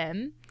trusted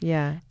him.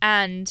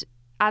 And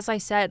as I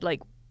said,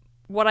 like,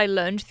 what I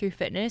learned through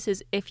fitness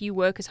is if you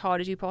work as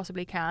hard as you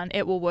possibly can,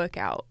 it will work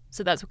out.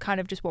 So that's kind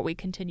of just what we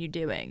continue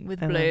doing with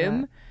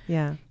Bloom.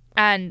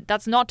 And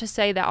that's not to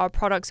say that our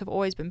products have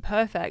always been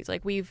perfect.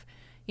 Like, we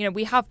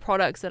have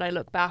products that I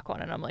look back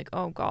on and I'm like,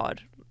 oh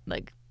God,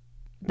 like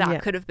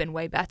that could have been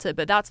way better.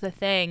 But that's the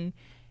thing.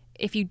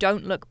 If you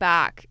don't look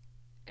back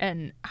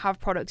and have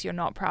products you're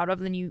not proud of,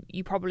 then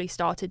you probably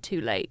started too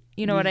late.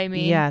 You know what I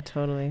mean? Yeah,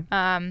 totally.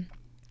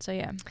 So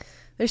yeah.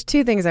 There's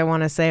two things I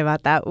want to say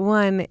about that.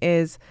 One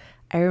is,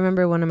 I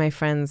remember one of my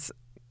friends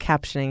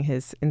captioning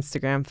his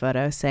Instagram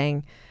photo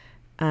saying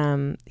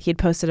he had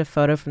posted a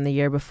photo from the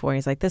year before.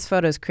 He's like, this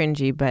photo is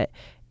cringy, but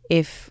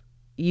if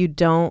you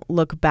don't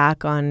look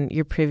back on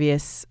your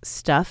previous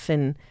stuff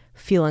and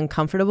feel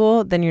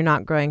uncomfortable, then you're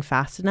not growing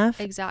fast enough.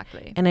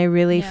 Exactly. And I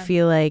really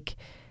feel like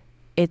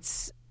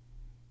it's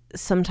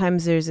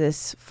sometimes there's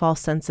this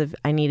false sense of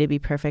I need to be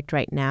perfect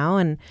right now.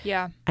 And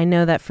I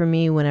know that for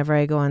me, whenever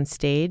I go on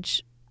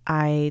stage,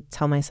 I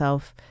tell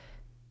myself,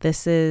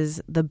 this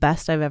is the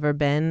best I've ever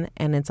been,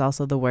 and it's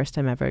also the worst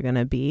I'm ever going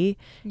to be.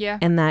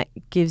 And that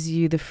gives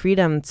you the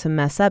freedom to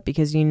mess up,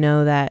 because you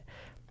know that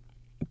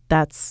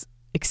that's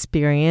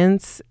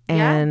experience,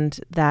 and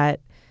that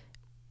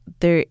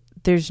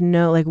there's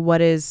no, like,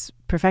 what is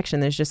perfection?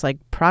 There's just like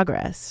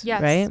progress,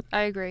 right?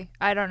 I agree.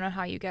 I don't know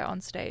how you get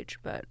on stage,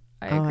 but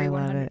I Oh, agree I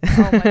love 100. it.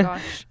 Oh my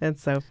gosh.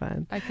 It's so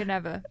fun. I could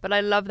never. But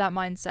I love that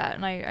mindset,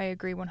 and I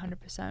agree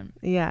 100%.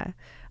 Yeah.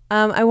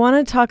 I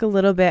want to talk a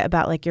little bit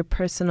about like your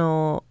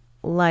personal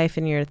life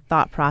and your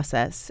thought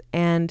process.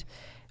 And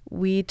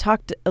we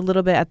talked a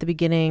little bit at the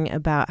beginning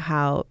about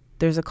how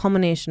there's a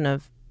culmination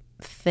of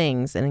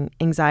things and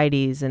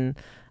anxieties and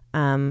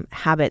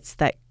habits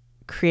that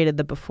created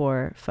the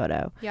before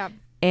photo. Yeah.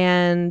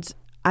 And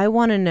I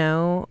want to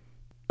know,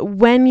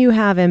 when you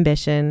have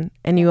ambition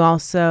and you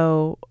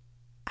also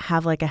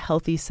have like a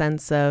healthy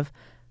sense of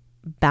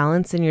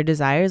balance in your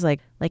desires,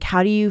 like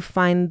how do you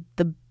find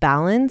the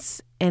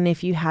balance? And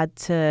if you had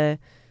to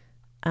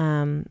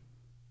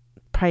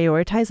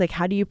prioritize, like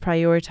how do you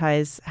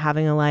prioritize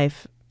having a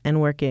life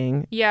and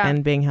working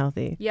and being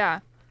healthy?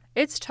 Yeah.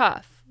 It's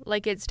tough.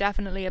 Like, it's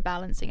definitely a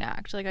balancing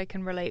act. Like, I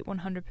can relate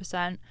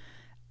 100%.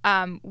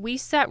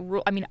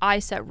 I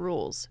set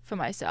rules for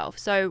myself.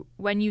 So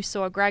when you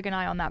saw Greg and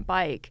I on that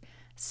bike,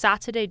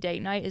 Saturday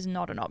date night is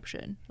not an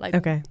option. Like,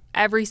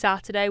 every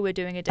Saturday we're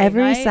doing a date night.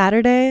 Every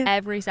Saturday?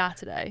 Every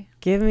Saturday.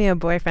 Give me a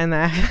boyfriend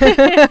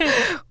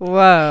that.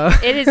 Whoa.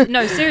 It is.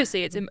 No,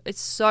 seriously,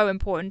 it's so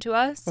important to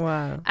us.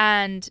 Wow.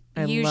 And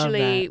I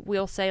usually love that.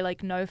 we'll say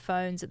like no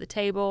phones at the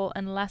table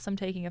unless I'm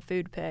taking a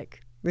food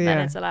pic. Then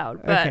it's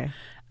allowed. But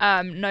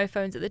no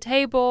phones at the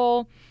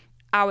table.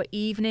 Our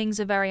evenings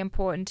are very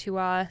important to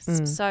us.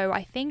 So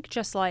I think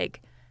just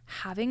like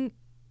having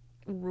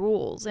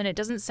rules, and it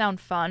doesn't sound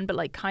fun, but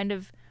like kind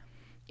of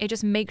it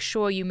just makes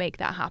sure you make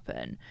that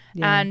happen.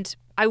 And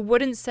I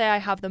wouldn't say I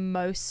have the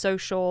most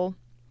social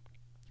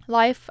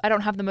life. I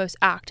don't have the most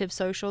active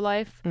social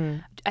life.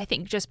 I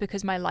think just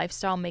because my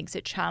lifestyle makes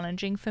it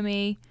challenging for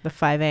me. The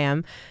 5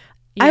 a.m.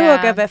 I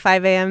woke up at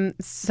 5 a.m.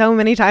 so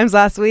many times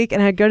last week,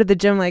 and I'd go to the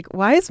gym like,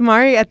 why is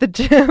Mari at the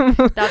gym?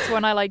 That's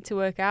when I like to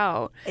work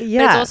out.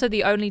 Yeah. But it's also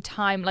the only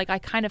time, like I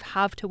kind of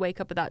have to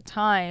wake up at that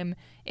time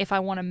if I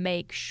want to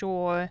make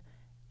sure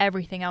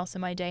everything else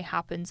in my day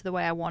happens the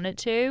way I want it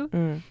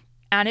to.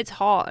 And it's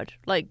hard.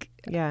 Like,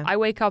 I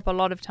wake up a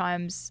lot of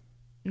times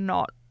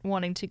not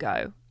wanting to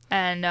go.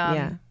 And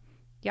I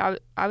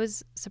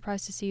was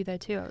surprised to see you there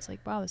too. I was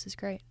like, wow, this is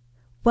great.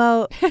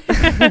 Well,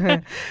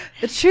 the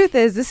truth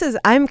is,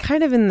 I'm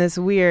kind of in this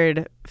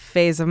weird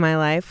phase of my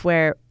life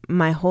where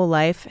my whole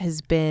life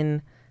has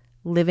been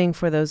living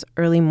for those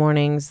early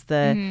mornings,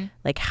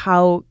 like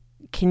how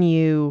can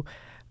you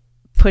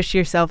push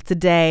yourself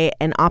today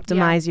and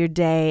optimize your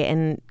day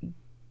and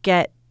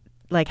get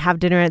like have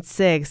dinner at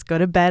 6, go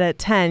to bed at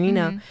 10, you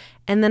know.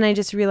 And then I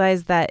just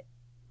realized that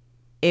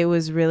it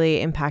was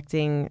really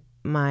impacting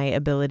my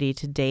ability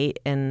to date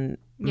and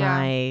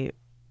my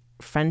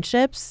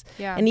friendships.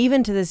 And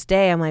even to this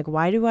day, I'm like,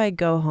 why do I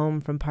go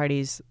home from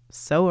parties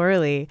so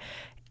early?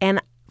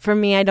 And for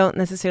me, I don't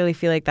necessarily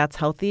feel like that's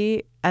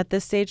healthy at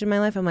this stage in my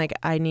life. I'm like,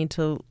 I need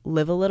to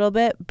live a little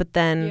bit, but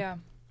I'm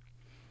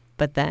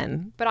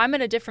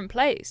in a different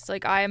place.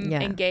 Like, I'm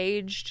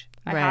engaged.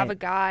 I have a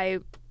guy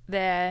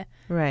there.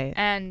 Right.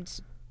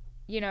 And,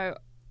 you know,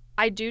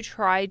 I do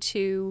try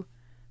to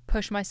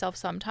push myself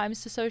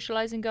sometimes to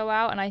socialize and go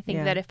out. And I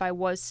think that if I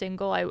was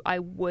single, I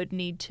would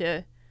need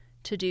to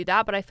do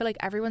that. But I feel like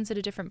everyone's at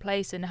a different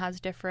place and has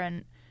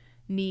different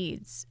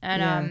needs.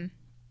 And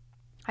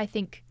I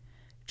think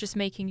just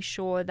making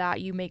sure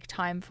that you make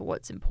time for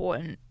what's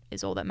important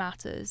is all that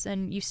matters.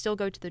 And you still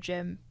go to the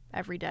gym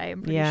every day,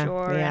 I'm pretty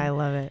sure. Yeah, I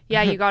love it.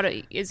 Yeah, you got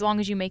to, as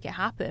long as you make it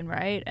happen,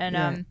 right?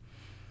 And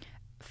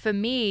for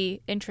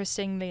me,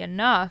 interestingly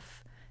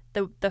enough,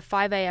 the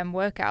 5 a.m.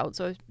 workouts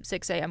or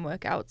 6 a.m.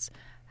 workouts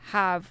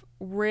have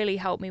really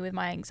helped me with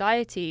my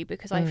anxiety,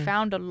 because I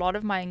found a lot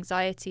of my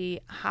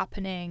anxiety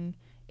happening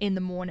in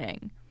the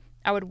morning.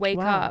 I would wake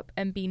up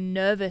and be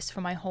nervous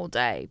for my whole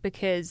day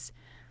because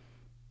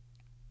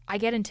I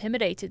get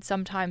intimidated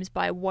sometimes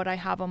by what I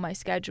have on my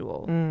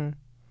schedule,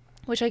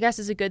 which I guess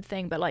is a good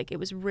thing, but like it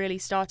was really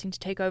starting to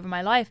take over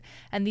my life.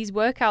 And these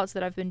workouts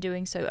that I've been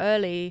doing so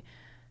early,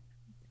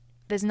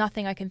 there's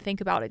nothing I can think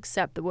about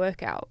except the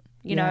workout.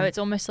 You know, it's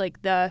almost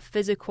like the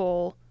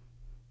physical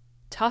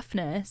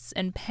toughness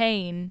and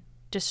pain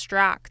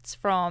distracts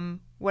from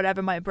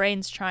whatever my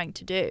brain's trying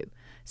to do.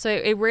 So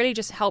it really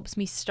just helps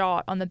me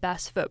start on the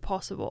best foot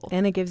possible.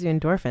 And it gives you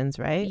endorphins,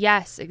 right?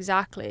 Yes,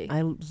 exactly.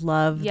 I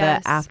love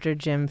the after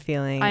gym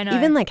feeling. I know.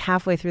 Even like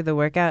halfway through the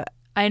workout,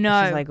 I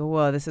know. It's like,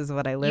 whoa, this is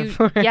what I live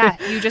for. Yeah,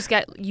 you just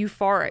get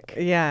euphoric.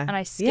 Yeah. And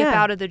I skip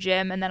out of the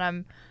gym, and then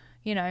I'm,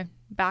 you know,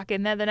 back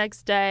in there the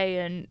next day.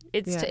 And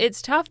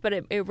it's tough, but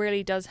it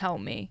really does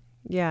help me.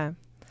 Yeah.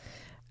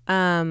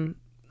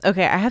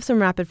 Okay, I have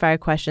some rapid fire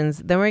questions.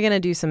 Then we're going to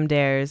do some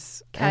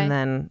dares. Okay. And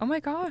then oh my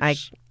gosh. I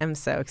am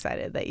so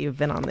excited that you've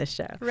been on this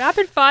show.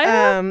 Rapid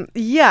fire?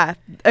 Yeah.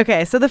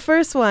 Okay, so the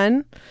first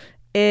one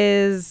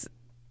is,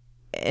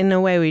 in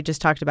a way we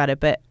just talked about it,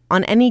 but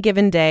on any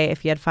given day,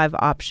 if you had 5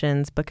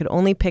 options but could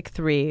only pick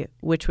 3,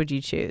 which would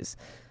you choose?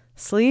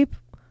 Sleep,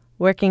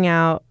 working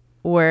out,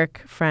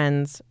 work,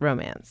 friends,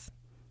 romance.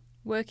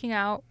 Working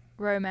out,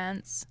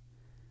 romance,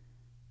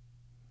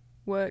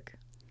 work.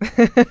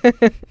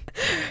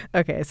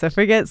 Okay, so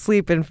forget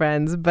sleep and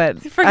friends,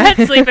 but Forget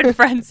sleep and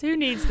friends. Who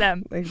needs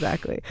them?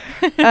 Exactly.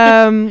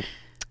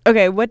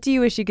 Okay, what do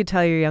you wish you could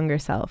tell your younger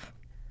self?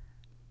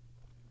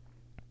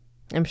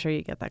 I'm sure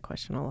you get that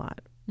question a lot.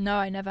 No,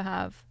 I never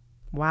have.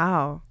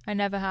 Wow. I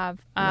never have.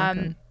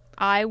 Okay.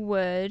 I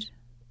would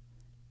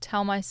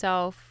tell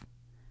myself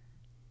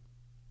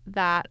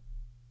that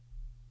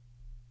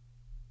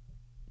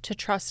to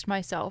trust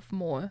myself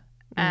more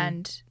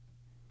and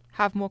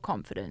have more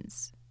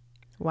confidence.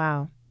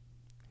 Wow.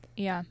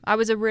 Yeah. I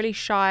was a really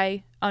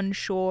shy,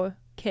 unsure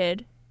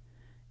kid.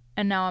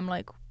 And now I'm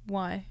like,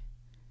 why?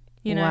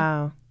 You know?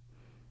 Wow.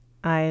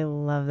 I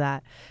love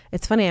that.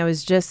 It's funny. I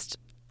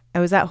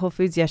was at Whole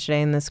Foods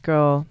yesterday and this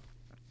girl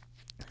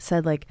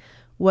said, like,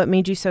 what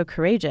made you so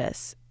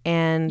courageous?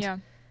 And Yeah.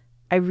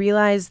 I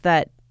realized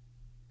that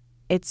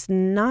it's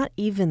not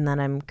even that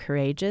I'm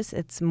courageous.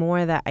 It's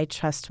more that I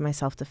trust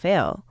myself to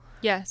fail.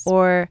 Yes.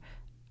 Or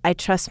I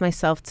trust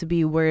myself to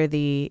be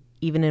worthy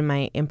even in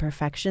my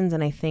imperfections.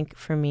 And I think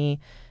for me,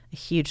 a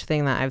huge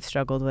thing that I've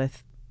struggled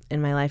with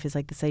in my life is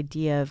like this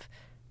idea of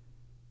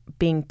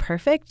being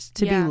perfect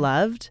to be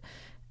loved.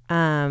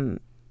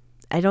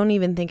 I don't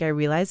even think I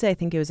realized it. I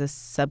think it was a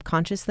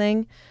subconscious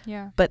thing.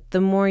 Yeah. But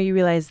the more you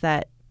realize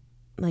that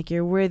like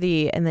you're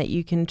worthy and that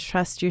you can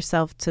trust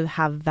yourself to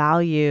have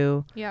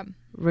value Yeah.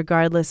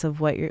 regardless of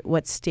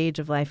what stage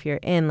of life you're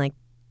in, like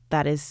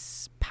that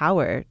is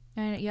power.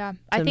 And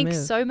I think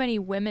so many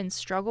women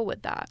struggle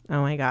with that.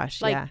 Oh my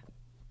gosh. Like, yeah.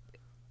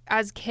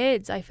 As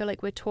kids, I feel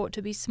like we're taught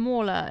to be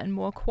smaller and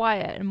more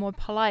quiet and more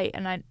polite.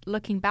 And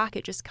looking back,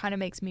 it just kind of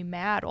makes me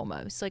mad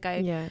almost. Like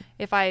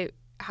if I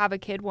have a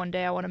kid one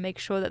day, I want to make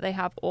sure that they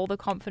have all the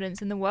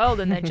confidence in the world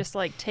and they're just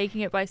like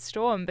taking it by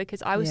storm,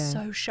 because I was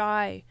so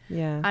shy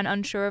and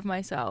unsure of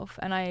myself.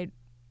 And I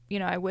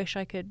wish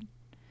I could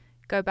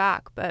go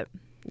back, but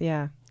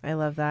yeah, I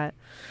love that.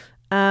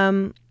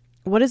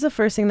 What is the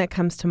first thing that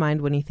comes to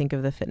mind when you think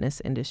of the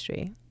fitness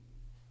industry?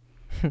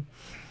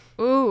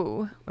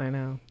 Ooh. I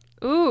know.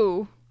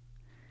 Ooh.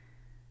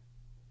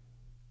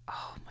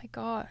 Oh my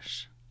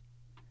gosh.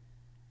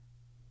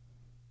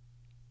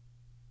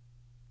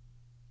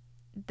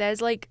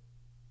 There's like,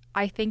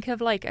 I think of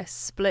like a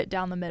split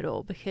down the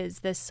middle, because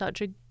there's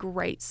such a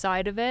great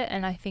side of it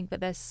and I think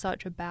that there's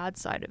such a bad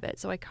side of it.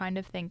 So I kind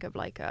of think of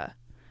like a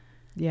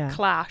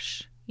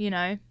clash, you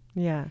know?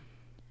 Yeah.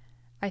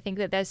 I think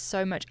that there's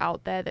so much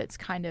out there that's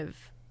kind of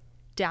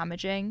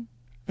damaging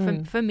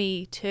for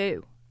me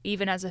too.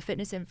 Even as a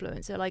fitness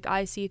influencer, like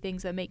I see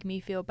things that make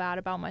me feel bad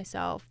about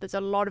myself. There's a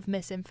lot of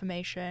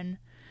misinformation.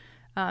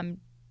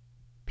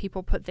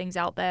 People put things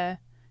out there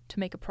to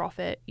make a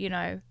profit, you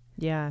know?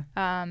 Yeah.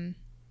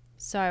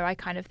 So I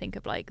kind of think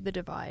of like the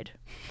divide,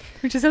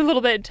 which is a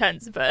little bit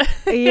intense, but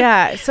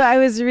yeah. So I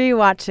was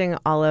rewatching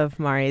all of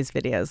Mari's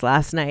videos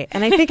last night,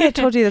 and I think I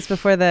told you this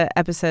before the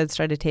episode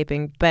started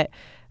taping, but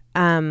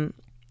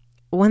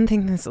one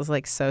thing, this was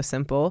like so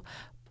simple,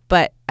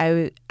 but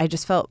I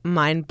just felt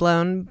mind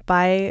blown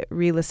by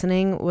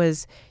re-listening,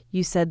 was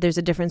you said there's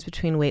a difference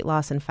between weight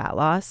loss and fat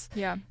loss.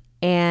 Yeah.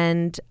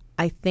 And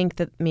I think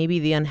that maybe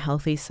the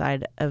unhealthy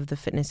side of the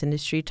fitness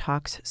industry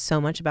talks so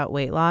much about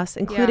weight loss,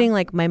 including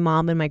like my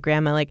mom and my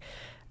grandma. Like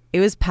it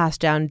was passed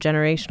down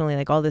generationally,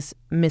 like all this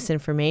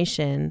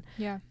misinformation,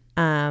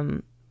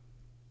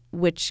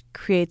 which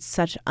creates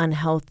such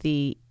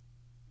unhealthy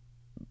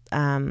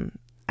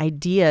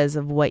ideas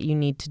of what you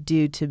need to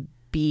do to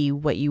be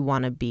what you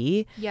want to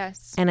be.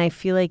 Yes. And I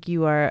feel like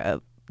you are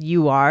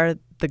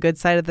the good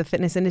side of the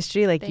fitness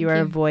industry. Like you are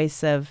a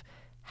voice of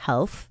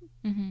health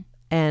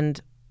and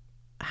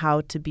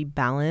how to be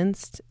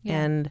balanced.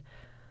 And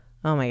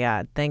oh my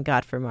God, thank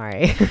God for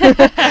Mari.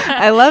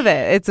 I love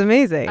it. It's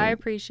amazing. I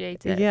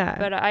appreciate it. Yeah.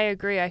 But I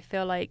agree. I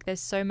feel like there's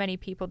so many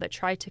people that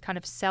try to kind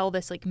of sell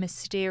this like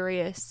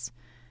mysterious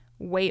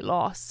weight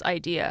loss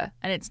idea,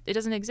 and it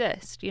doesn't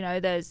exist. You know,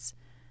 there's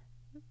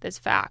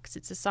facts.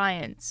 It's a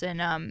science.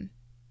 And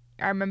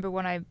I remember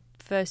when I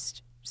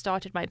first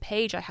started my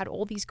page, I had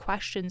all these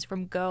questions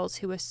from girls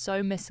who were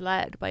so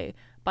misled by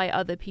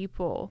other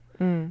people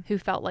who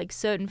felt like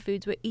certain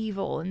foods were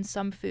evil and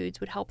some foods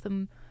would help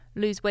them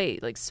lose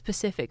weight, like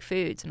specific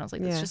foods. And I was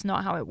like, that's just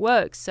not how it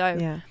works.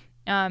 So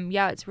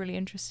it's really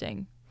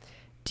interesting.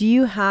 Do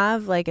you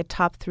have like a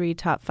top 3,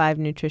 top 5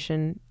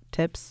 nutrition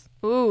tips?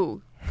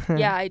 Ooh,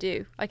 yeah, I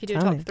do. I could do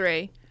a top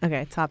 3.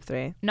 Okay, top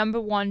 3. Number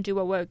 1, do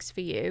what works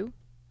for you.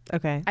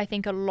 Okay. I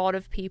think a lot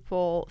of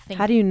people think...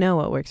 How do you know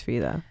what works for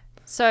you, though?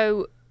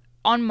 So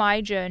on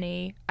my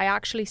journey, I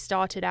actually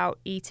started out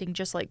eating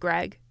just like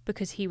Greg,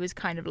 because he was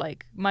kind of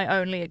like my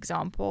only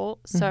example.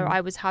 So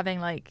I was having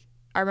like...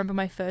 I remember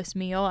my first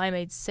meal, I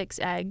made 6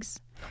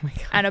 eggs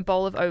and a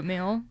bowl of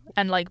oatmeal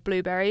and like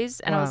blueberries.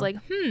 And I was like,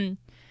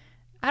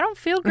 I don't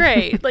feel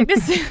great. Like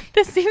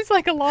this seems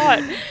like a lot.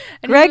 And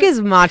Greg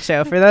is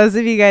macho. For those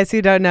of you guys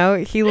who don't know,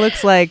 he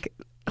looks like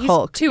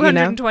Hulk.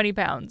 220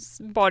 pounds,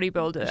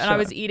 bodybuilder. Sure. And I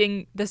was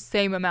eating the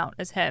same amount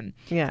as him.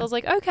 Yeah. So I was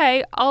like,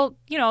 okay, I'll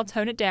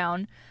tone it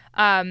down.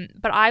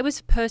 But I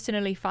was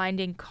personally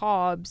finding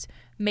carbs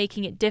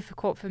making it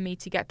difficult for me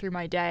to get through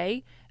my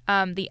day.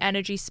 The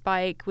energy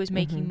spike was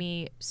making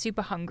me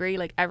super hungry,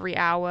 like every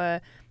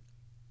hour.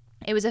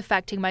 It was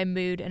affecting my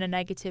mood in a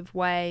negative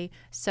way.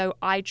 So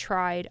I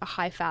tried a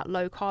high-fat,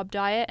 low-carb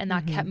diet, and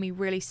that kept me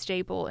really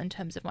stable in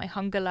terms of my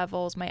hunger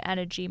levels, my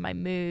energy, my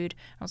mood.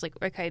 I was like,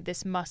 okay,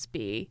 this must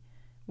be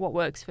what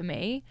works for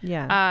me.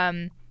 Yeah.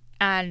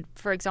 And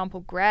for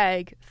example,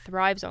 Greg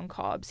thrives on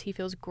carbs. He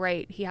feels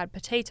great. He had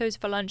potatoes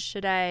for lunch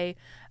today.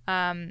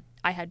 I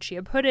had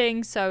chia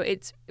pudding. So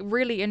it's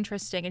really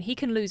interesting. And he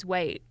can lose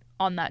weight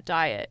on that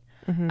diet.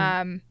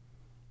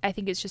 I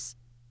think it's just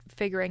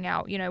figuring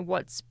out, you know,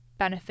 what's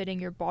benefiting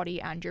your body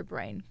and your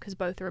brain, because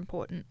both are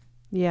important.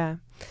 Yeah.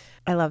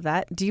 I love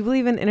that. Do you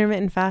believe in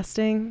intermittent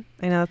fasting?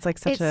 I know it's like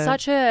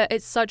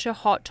it's such a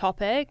hot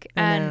topic,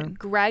 and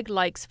Greg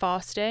likes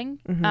fasting.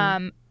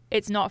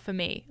 It's not for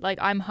me. Like,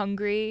 I'm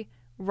hungry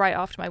right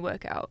after my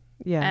workout.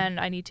 Yeah. And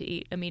I need to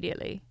eat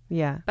immediately.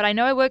 Yeah. But I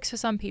know it works for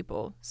some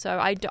people. So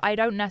I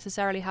don't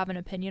necessarily have an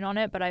opinion on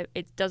it, but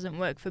it doesn't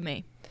work for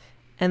me.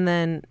 And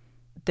then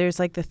there's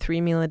like the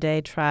 3 meal a day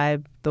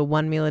tribe, the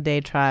 1 meal a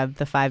day tribe,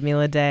 the 5 meal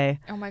a day.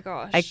 Oh my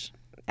gosh.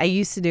 I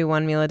used to do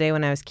 1 meal a day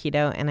when I was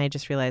keto, and I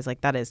just realized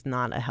like that is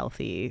not a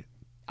healthy.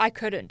 I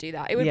couldn't do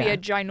that. It would be a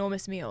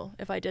ginormous meal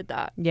if I did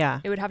that. Yeah.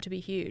 It would have to be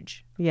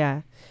huge.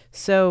 Yeah.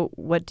 So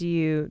what do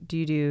you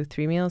do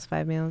 3 meals,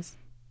 5 meals?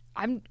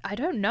 I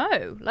don't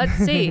know. Let's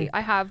see.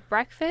 I have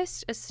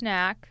breakfast, a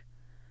snack,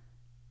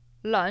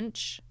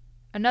 lunch,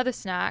 another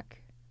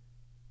snack,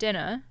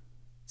 dinner.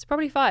 It's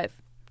probably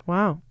 5.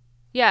 Wow.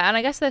 Yeah, and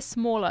I guess they're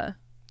smaller.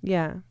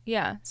 Yeah.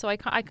 Yeah. So I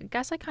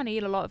guess I kind of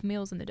eat a lot of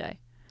meals in the day.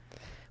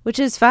 Which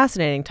is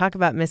fascinating. Talk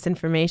about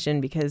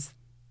misinformation, because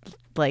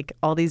like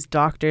all these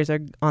doctors are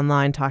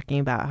online talking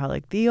about how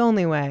like the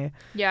only way.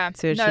 Yeah.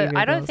 To achieve no, your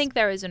I don't goals. think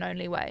there is an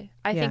only way.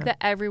 I think that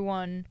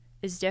everyone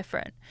is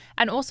different.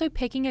 And also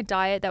picking a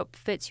diet that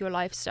fits your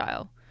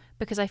lifestyle,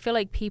 because I feel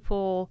like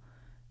people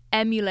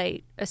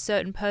emulate a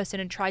certain person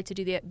and try to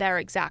do their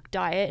exact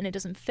diet, and it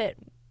doesn't fit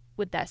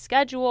with their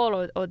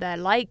schedule or their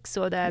likes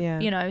or their,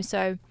 you know,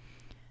 so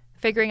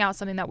figuring out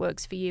something that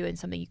works for you and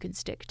something you can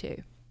stick to.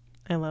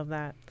 I love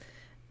that.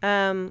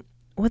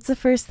 What's the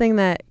first thing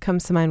that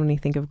comes to mind when you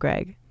think of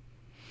Greg?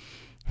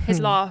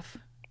 His laugh.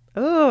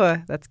 Oh,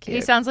 that's cute.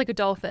 He sounds like a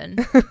dolphin.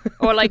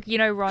 Or like, you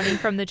know, Ronnie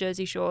from the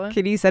Jersey Shore.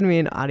 Could you send me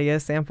an audio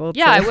sample?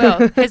 Yeah, I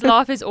will. His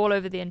laugh is all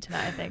over the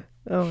internet, I think.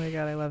 Oh my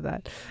God, I love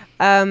that.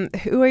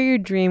 Who are your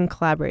dream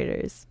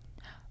collaborators?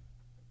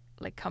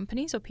 Like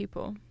companies or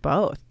people?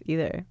 Both,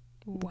 either.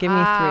 Wow. Give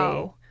me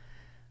 3.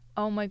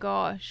 Oh my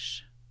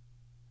gosh.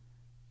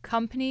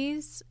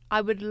 Companies,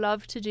 I would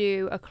love to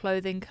do a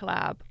clothing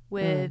collab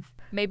with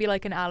maybe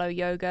like an aloe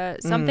yoga,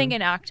 something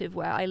in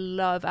activewear. I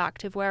love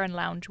activewear and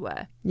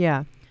loungewear.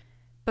 Yeah.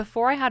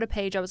 Before I had a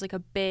page, I was like a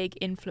big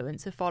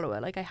influencer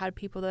follower. Like I had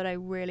people that I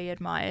really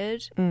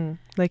admired.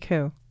 Like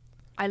who?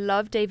 I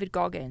love David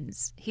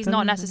Goggins. He's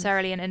not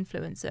necessarily an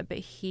influencer, but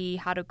he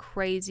had a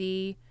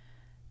crazy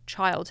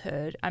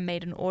childhood and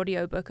made an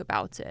audiobook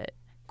about it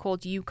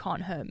called You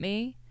Can't Hurt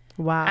Me.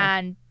 Wow.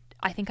 And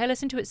I think I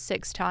listened to it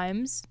 6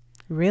 times.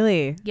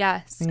 Really?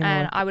 Yes.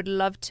 And I would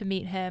love to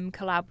meet him,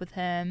 collab with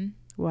him.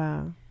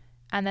 Wow.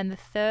 And then the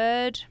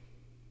third,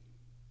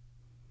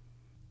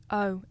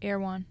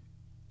 Irwan.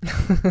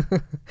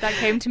 That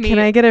came to me. Can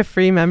I get a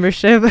free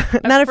membership?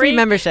 Not a free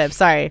membership,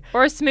 sorry.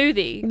 Or a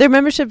smoothie. Their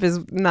membership is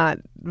not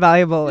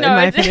valuable in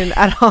my opinion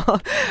at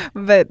all.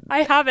 But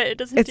I have it. It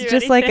doesn't do anything. It's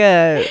just like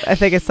I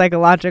think a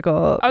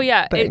psychological thing.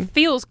 It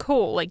feels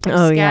cool. Like you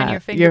scan your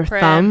fingerprint. Your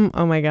thumb.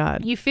 Oh my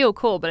God. You feel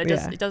cool, but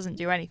it doesn't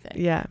do anything.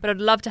 Yeah. But I'd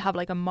love to have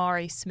like a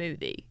Mari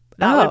smoothie.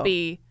 That would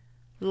be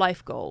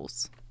life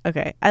goals.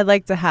 Okay. I'd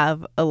like to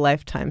have a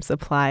lifetime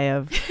supply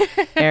of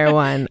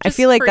Erewhon. I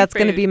feel like that's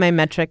going to be my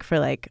metric for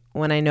like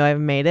when I know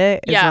I've made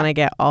it is when I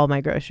get all my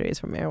groceries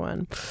from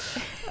Erewhon.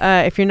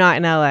 If you're not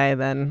in LA,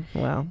 then,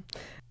 well.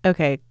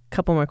 Okay.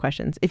 Couple more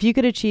questions. If you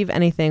could achieve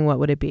anything, what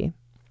would it be?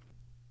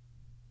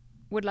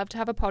 Would love to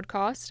have a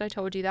podcast. I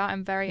told you that.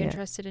 I'm very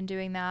interested in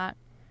doing that.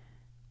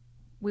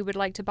 We would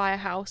like to buy a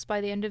house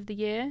by the end of the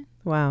year.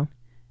 Wow.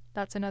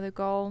 That's another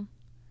goal.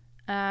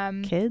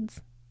 Kids?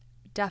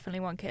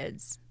 Definitely want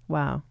kids.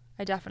 Wow.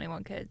 I definitely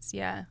want kids,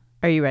 yeah.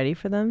 Are you ready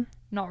for them?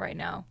 Not right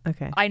now.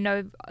 Okay. I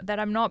know that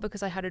I'm not,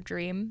 because I had a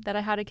dream that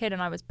I had a kid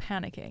and I was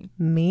panicking.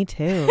 Me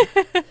too.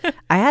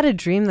 I had a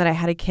dream that I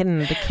had a kid,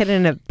 and the kid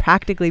ended up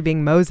practically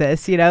being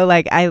Moses, you know?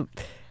 Like I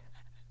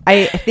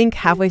think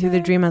halfway through the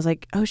dream I was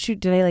like, oh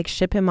shoot, did I like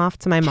ship him off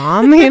to my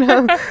mom? You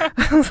know?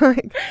 I was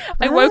like,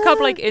 I woke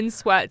up like in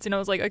sweats and I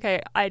was like,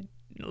 okay, I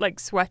like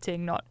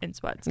sweating, not in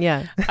sweats.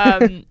 Yeah.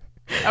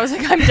 I was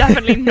like, I'm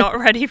definitely not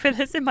ready for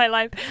this in my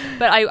life.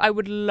 But I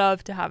would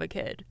love to have a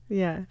kid.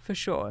 Yeah. For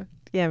sure.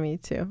 Yeah, me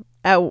too.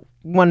 At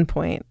one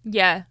point.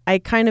 Yeah. I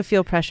kind of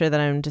feel pressure that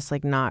I'm just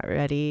like not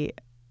ready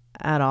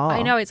at all.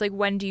 I know. It's like,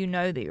 when do you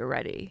know that you're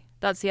ready?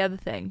 That's the other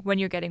thing. When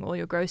you're getting all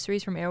your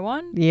groceries from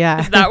Erewhon?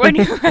 Yeah. Is that when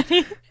you're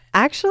ready?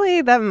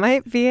 Actually, that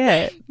might be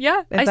it.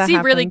 Yeah. I see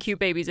really cute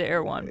babies at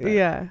Erewhon.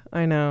 Yeah,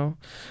 I know.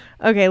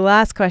 Okay,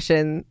 last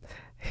question.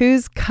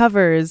 Whose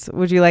covers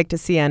would you like to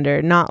see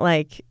under? Not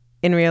like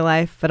in real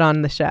life, but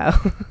on the show.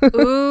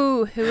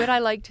 Ooh, who would I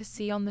like to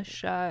see on the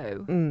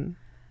show?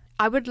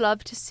 I would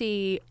love to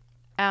see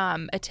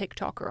a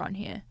TikToker on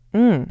here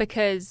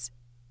because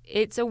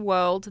it's a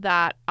world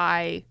that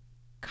I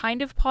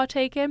kind of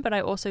partake in, but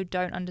I also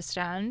don't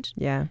understand.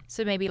 Yeah.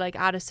 So maybe like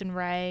Addison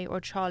Rae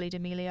or Charlie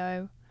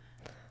D'Amelio.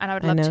 And I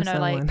would love to know,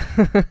 someone.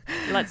 like,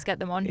 let's get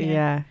them on here.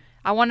 Yeah.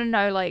 I want to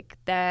know, like,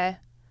 their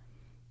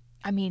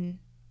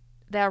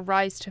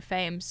rise to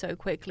fame so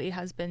quickly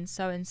has been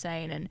so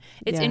insane. And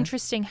it's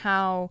interesting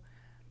how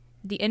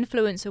the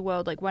influencer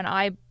world, like when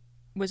I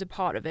was a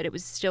part of it, it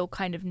was still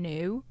kind of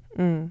new.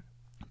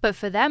 But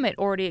for them, it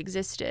already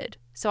existed.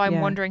 So I'm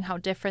wondering how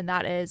different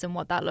that is and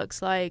what that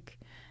looks like.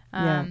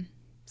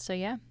 So,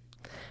 yeah.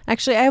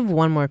 Actually, I have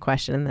one more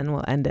question and then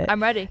we'll end it.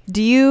 I'm ready.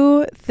 Do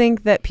you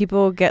think that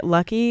people get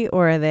lucky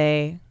or are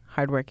they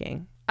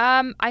hardworking?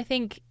 I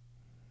think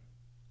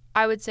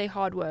I would say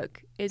hard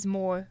work is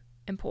more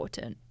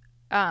important.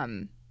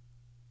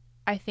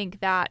 I think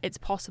that it's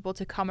possible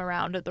to come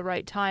around at the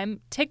right time.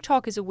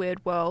 TikTok is a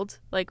weird world,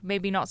 like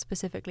maybe not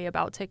specifically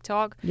about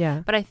TikTok.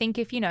 Yeah. But I think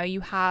if,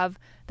 you have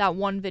that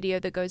one video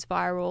that goes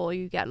viral or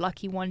you get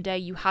lucky one day,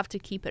 you have to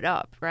keep it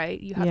up, right?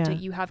 You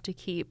have to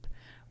keep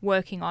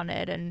working on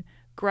it and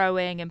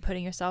growing and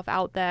putting yourself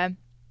out there.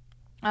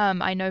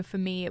 I know for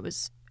me it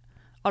was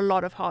a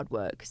lot of hard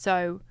work.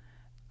 So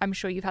I'm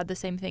sure you've had the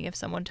same thing if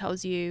someone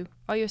tells you,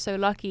 oh, you're so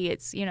lucky.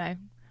 It's,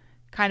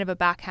 kind of a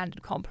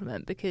backhanded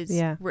compliment because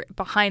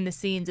behind the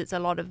scenes it's a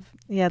lot of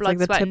blood, like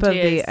the sweat, tip and of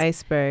tears. the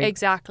iceberg.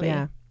 Exactly.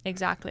 Yeah.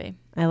 Exactly.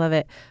 I love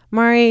it.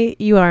 Mari,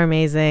 you are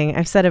amazing.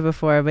 I've said it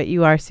before, but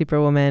you are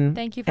Superwoman.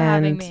 Thank you for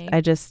having me.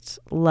 I just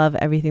love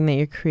everything that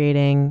you're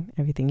creating,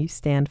 everything you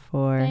stand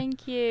for.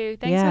 Thank you.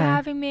 Thanks for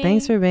having me.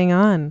 Thanks for being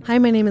on. Hi,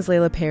 my name is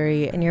Layla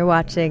Perry, and you're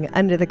watching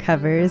Under the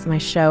Covers, my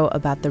show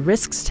about the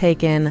risks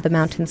taken, the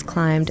mountains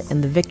climbed,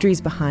 and the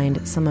victories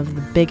behind some of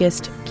the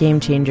biggest game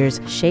changers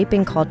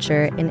shaping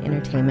culture and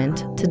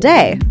entertainment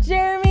today.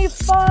 Jeremy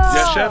Fall.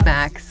 Yes, Chef.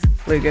 Max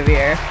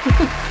Lugavere.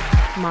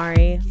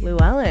 Mari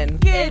Llewellyn.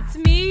 It's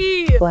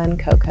me. Glenn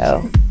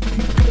Coco.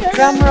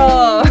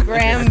 Drumroll.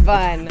 Graham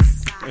Bunn.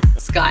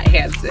 Scott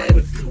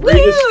Hansen.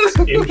 Greatest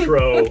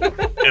intro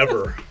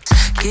ever.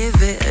 Give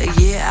it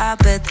a year, I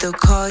bet they'll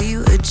call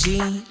you a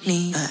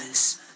genius.